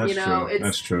extent. That's you know, true.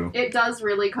 That's true. It does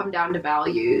really come down to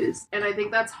values. And I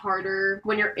think that's harder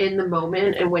when you're in the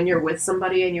moment and when you're with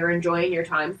somebody and you're enjoying your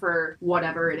time for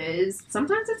whatever it is.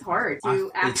 Sometimes it's hard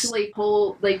to actually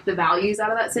pull like the values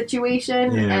out of that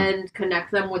situation and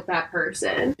connect them with that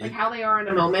person. Like how they are in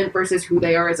a moment versus who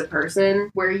they are as a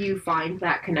person, where you find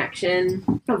that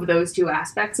connection of those two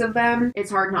aspects of them.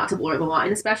 It's hard not to blur the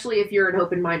line, especially if you're an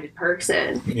open-minded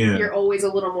person. Yeah. You're always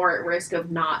a little more at risk of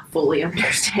not fully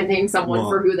understanding someone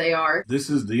for who they are. This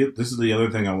is the other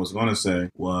thing I was going to say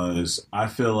was I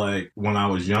feel like when I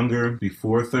was younger,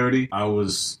 before 30, I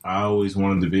always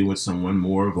wanted to be with someone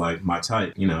more of like my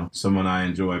type, you know, someone I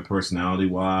enjoy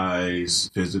personality-wise,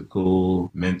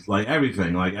 physical, like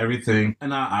everything.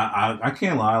 And I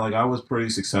can't lie, like I was pretty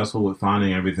successful with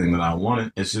finding everything that I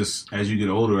wanted. It's just as you get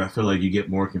older, I feel like you get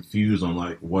more confused on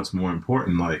like what's more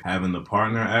important, like having the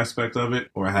partner aspect of it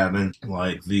or having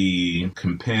like the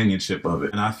companionship of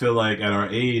it. And I feel like at our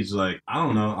age, like, I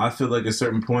don't know, I feel like at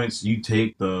certain points you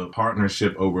take the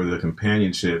partnership over the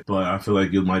companionship, but I feel like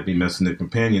like you might be missing the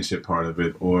companionship part of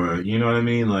it, or you know what I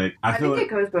mean? Like I feel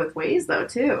think it goes both ways though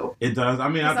too. It does. I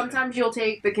mean, sometimes you'll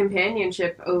take the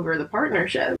companionship over the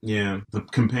partnership. Yeah, the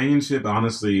companionship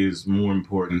honestly is more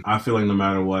important. I feel like no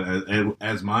matter what,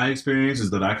 as my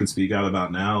experiences that I can speak out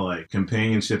about now, like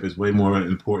companionship is way more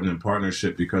important than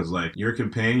partnership, because like your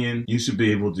companion, you should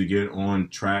be able to get on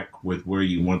track with where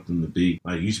you want them to be.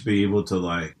 Like you should be able to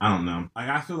like, I don't know. Like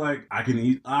I feel like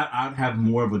I'd have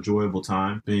more of a enjoyable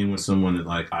time being with someone that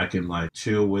like I can like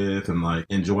chill with and like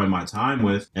enjoy my time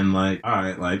with. And like, all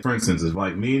right, like for instance, if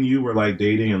like me and you were like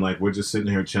dating and like we're just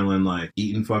sitting here chilling, like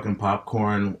eating fucking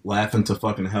popcorn, laughing to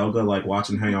fucking Helga, like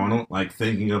watching Hey Arnold, like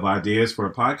thinking of ideas for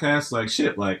a podcast, like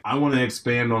shit, like I want to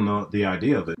expand on the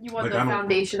idea of it. You want like, the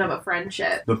foundation of a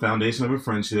friendship. The foundation of a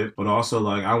friendship, but also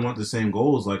like I want the same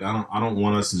goals. Like I don't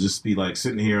want us to just be like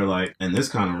sitting here like in this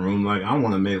kind of room. Like I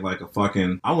want to make like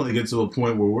I want to get to a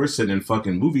point where we're sitting in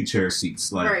fucking movie chair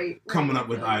seats, like coming up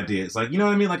with ideas. Like, you know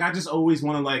what I mean? Like I just always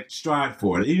want to like strive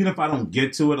for it. Even if I don't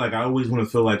get to it, like I always want to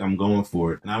feel like I'm going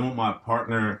for it. And I want my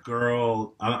partner,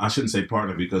 girl, I shouldn't say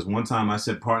partner, because one time I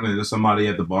said partner to somebody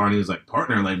at the bar and he was like,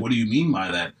 partner, like what do you mean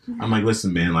by that? I'm like,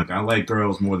 listen man, like I like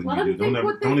girls more than you do.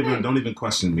 Don't even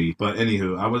question me. But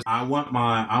anywho, I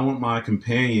want my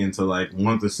companion to like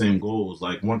want the same goals,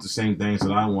 like want the same things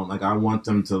that I want. Like I want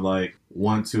them to like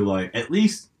want to like at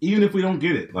least, even if we don't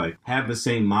get it, like have the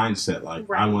same mindset. Like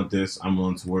I want this, I'm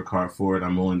willing to work hard for it,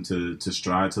 I'm willing to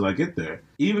strive till I get there.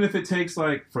 Even if it takes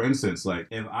like, for instance, like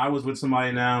if I was with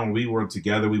somebody now and we were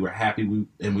together, we were happy,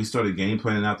 and we started game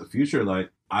planning out the future, like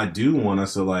I do want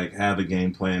us to like have a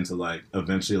game plan to like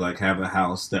eventually like have a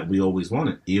house that we always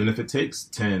wanted, even if it takes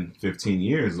 10, 15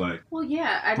 years. Like, well,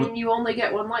 yeah, I mean, you only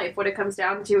get one life. What it comes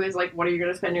down to is like, what are you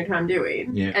going to spend your time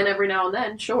doing? Yeah. And every now and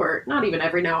then, sure, not even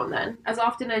every now and then, as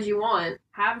often as you want,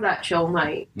 have that chill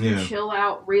night. Yeah. Chill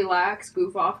out, relax,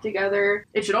 goof off together.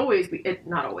 It should always be,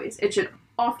 not always, it should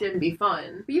often be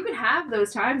fun. But you can have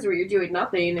those times where you're doing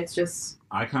nothing. It's just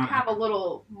have a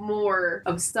little more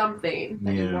of something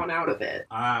that you want out of it.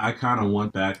 I kind of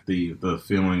want back the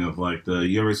feeling of like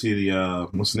you ever see the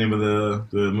what's the name of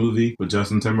the movie with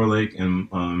Justin Timberlake and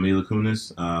Mila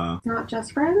Kunis? It's not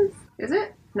Just Friends, is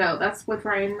it? No, that's with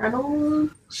Ryan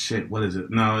Reynolds. Shit, what is it?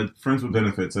 No, Friends with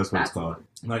Benefits. That's what it's called.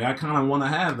 Like, I kind of want to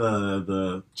have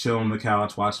the chill on the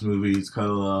couch, watch movies,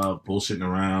 cuddle up, bullshitting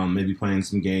around, maybe playing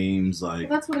some games. Like,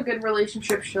 well, that's what a good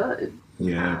relationship should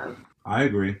have. I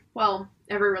agree. Well,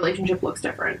 every relationship looks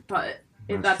different, but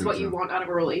if that's what you want out of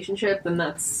a relationship, then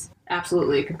that's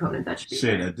absolutely a component that should be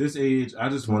there. At this age, I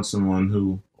just want someone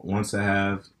who wants to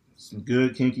have some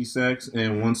good kinky sex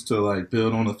and wants to like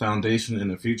build on a foundation in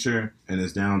the future and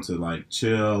is down to like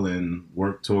chill and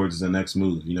work towards the next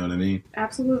move. You know what I mean?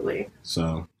 Absolutely.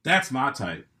 So that's my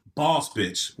type. Boss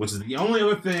bitch, which is the only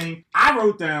other thing I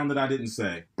wrote down that I didn't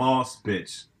say. Boss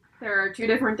bitch. There are two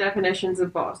different definitions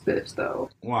of boss bitch, though.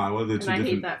 Why? What are the two different? I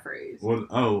hate that phrase. What's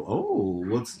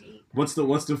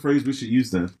the phrase we should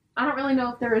use then? I don't really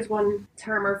know if there is one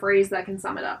term or phrase that can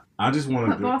sum it up. I just want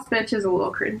But boss bitch is a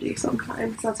little cringy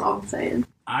sometimes. That's all I'm saying.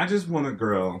 I just want a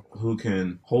girl who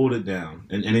can hold it down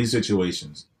in any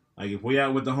situations. Like if we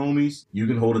out with the homies, you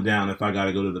can hold it down. If I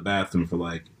gotta go to the bathroom for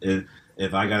like,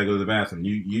 if I gotta go to the bathroom,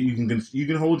 you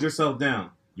can hold yourself down.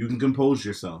 You can compose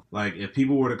yourself. Like if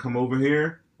people were to come over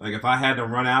here. Like, if I had to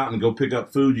run out and go pick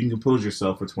up food, you can compose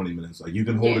yourself for 20 minutes. Like, you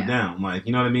can hold it down. Like,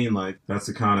 you know what I mean? Like, that's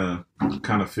the kind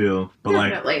of feel. But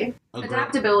definitely. Like,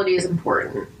 adaptability is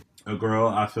important. A girl,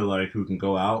 I feel like, who can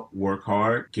go out, work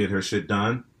hard, get her shit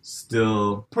done,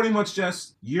 still pretty much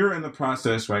just, you're in the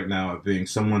process right now of being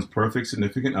someone's perfect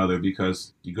significant other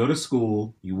because you go to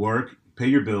school, you work, pay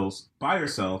your bills by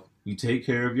yourself, you take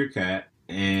care of your cat,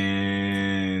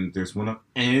 and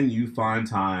and you find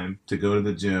time to go to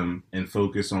the gym and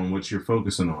focus on what you're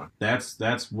focusing on.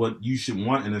 That's what you should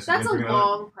want in a significant other. That's a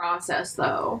long process,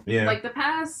 though. Yeah. Like the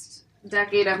past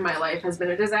decade of my life has been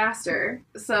a disaster.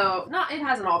 So, it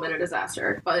hasn't all been a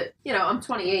disaster, but, I'm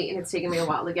 28 and it's taken me a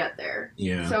while to get there.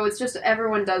 Yeah. So it's just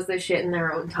everyone does this shit in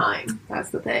their own time. That's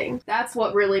the thing. That's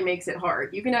what really makes it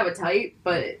hard. You can have a type,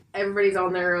 but everybody's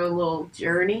on their own little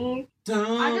journey.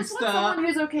 I just want someone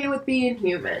who's okay with being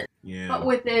human. Yeah. But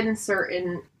within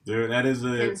certain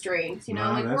constraints.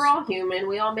 We're all human.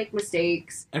 We all make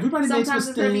mistakes. Everybody makes mistakes. Sometimes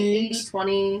it's going to be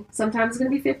 80-20. Sometimes it's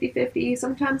going to be 50-50.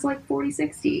 Sometimes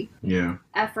 40-60. Yeah.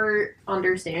 Effort,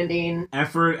 understanding.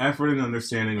 Effort and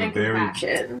understanding and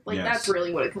compassion. That's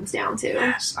really what it comes down to.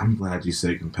 Yes, I'm glad you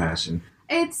say compassion.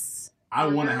 It's I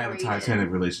want to have a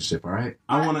Titanic relationship, all right?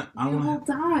 I want will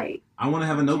die. I want to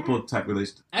have a Notebook type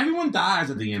relationship. Everyone dies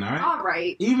at the end, all right? All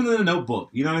right. Even in the Notebook,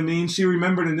 you know what I mean? She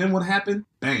remembered, and then what happened?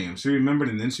 Bam, she remembered,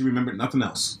 and then she remembered nothing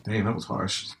else. Damn, that was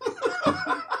harsh.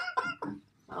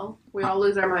 Well, we all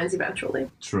lose our minds eventually.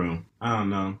 True. I don't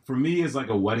know. For me, it's like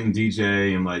a wedding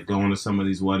DJ and like going to some of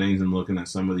these weddings and looking at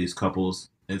some of these couples.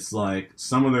 It's like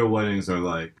some of their weddings are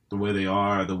like the way they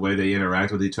are, the way they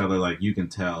interact with each other. Like you can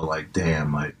tell, like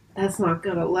damn, like that's not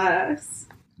gonna last.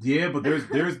 Yeah, but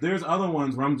there's other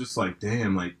ones where I'm just like,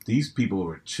 damn, like these people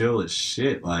are chill as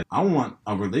shit. Like I want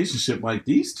a relationship like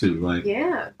these two. Like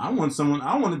yeah, I want to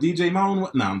DJ my own.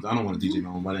 No, I don't want to DJ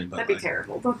my own wedding. But that'd be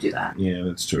terrible. Don't do that. Yeah,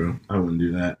 that's true. I wouldn't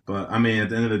do that. But I mean, at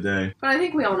the end of the day. But I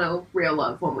think we all know real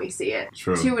love when we see it.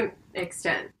 True. To an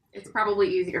extent. It's probably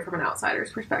easier from an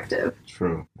outsider's perspective.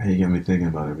 True. Hey, you got me thinking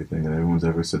about everything that everyone's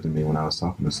ever said to me when I was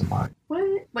talking to somebody.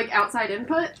 What? Like outside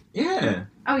input? Yeah.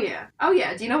 Oh, yeah. Oh,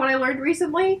 yeah. Do you know what I learned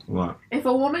recently? What? If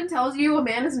a woman tells you a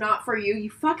man is not for you, you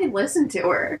fucking listen to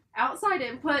her. Outside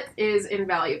input is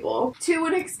invaluable. To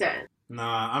an extent.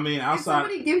 Nah, I mean, outside... If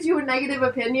somebody gives you a negative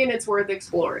opinion, it's worth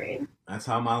exploring. That's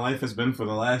how my life has been for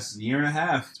the last year and a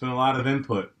half. It's been a lot of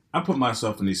input. I put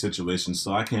myself in these situations,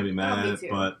 so I can't be mad at it,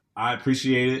 but I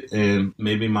appreciate it, and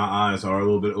maybe my eyes are a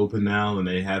little bit open now than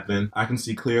they have been. I can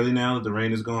see clearly now that the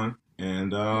rain is gone,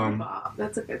 and Bob,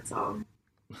 that's a good song.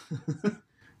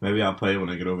 Maybe I'll play it when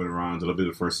I get over the rhymes. It'll be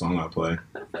the first song I play.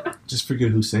 Just forget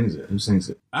who sings it. Who sings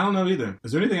it? I don't know either.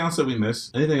 Is there anything else that we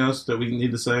missed? Anything else that we need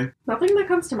to say? Nothing that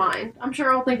comes to mind. I'm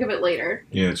sure I'll think of it later.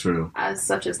 Yeah, true. As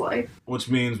such is life. Which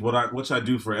means which I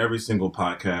do for every single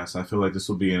podcast. I feel like this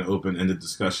will be an open-ended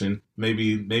discussion.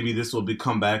 Maybe this will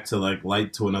come back to like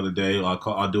light to another day.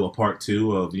 I'll do a part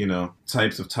 2 of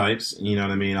types of types. You know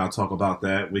what I mean? I'll talk about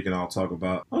that. We can all talk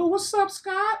about. Oh, what's up,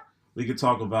 Scott? We could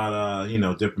talk about,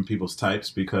 different people's types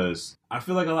because I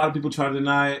feel like a lot of people try to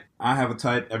deny it. I have a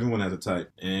type. Everyone has a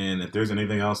type. And if there's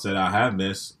anything else that I have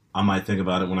missed, I might think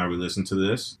about it when I re-listen to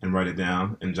this and write it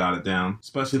down and jot it down.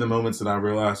 Especially the moments that I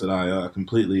realize that I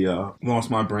completely lost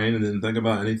my brain and didn't think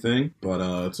about anything.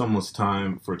 But it's almost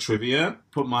time for trivia.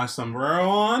 Put my sombrero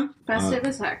on. Festive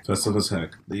as heck. Festive as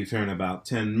heck. Leave here in about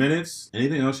 10 minutes.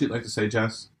 Anything else you'd like to say,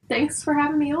 Jess? Thanks for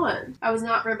having me on. I was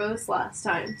not verbose last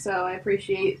time, so I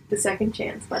appreciate the second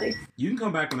chance, buddy. You can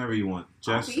come back whenever you want,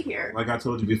 Jess. I'll be here. Like I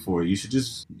told you before, you should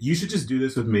just do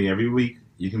this with me every week.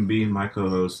 You can be my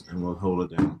co-host, and we'll hold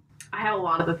it down. I have a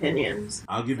lot of opinions.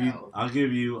 I'll give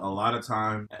you a lot of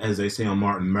time, as they say on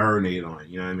Martin, marinate on it.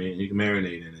 You know what I mean? You can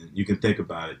marinate in it. You can think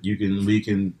about it. We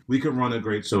can run a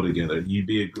great show together.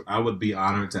 I would be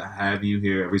honored to have you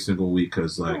here every single week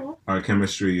because our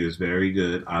chemistry is very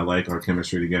good. I like our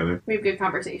chemistry together. We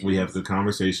have good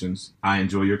conversations. I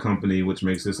enjoy your company, which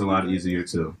makes this a lot easier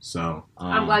too. So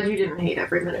I'm glad you didn't hate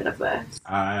every minute of this.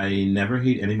 I never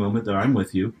hate any moment that I'm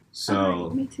with you.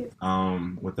 So, me too.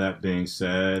 With that being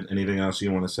said, anything else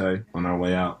you want to say on our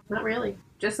way out? Not really.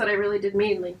 Just that I really did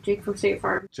mean, like, Jake from State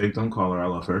Farm. Jake, don't call her. I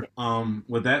love her.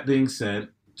 With that being said,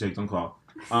 Jake, don't call.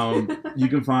 You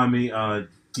can find me,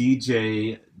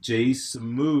 DJ J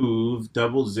Smooth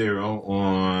 00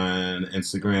 on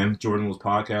Instagram. Jordan Will's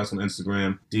Podcast on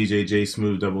Instagram. DJ J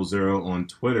Smooth 00 on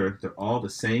Twitter. They're all the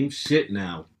same shit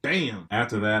now. Bam!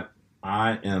 After that,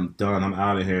 I am done. I'm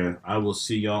out of here. I will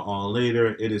see y'all all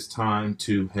later. It is time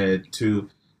to head to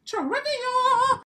trivia.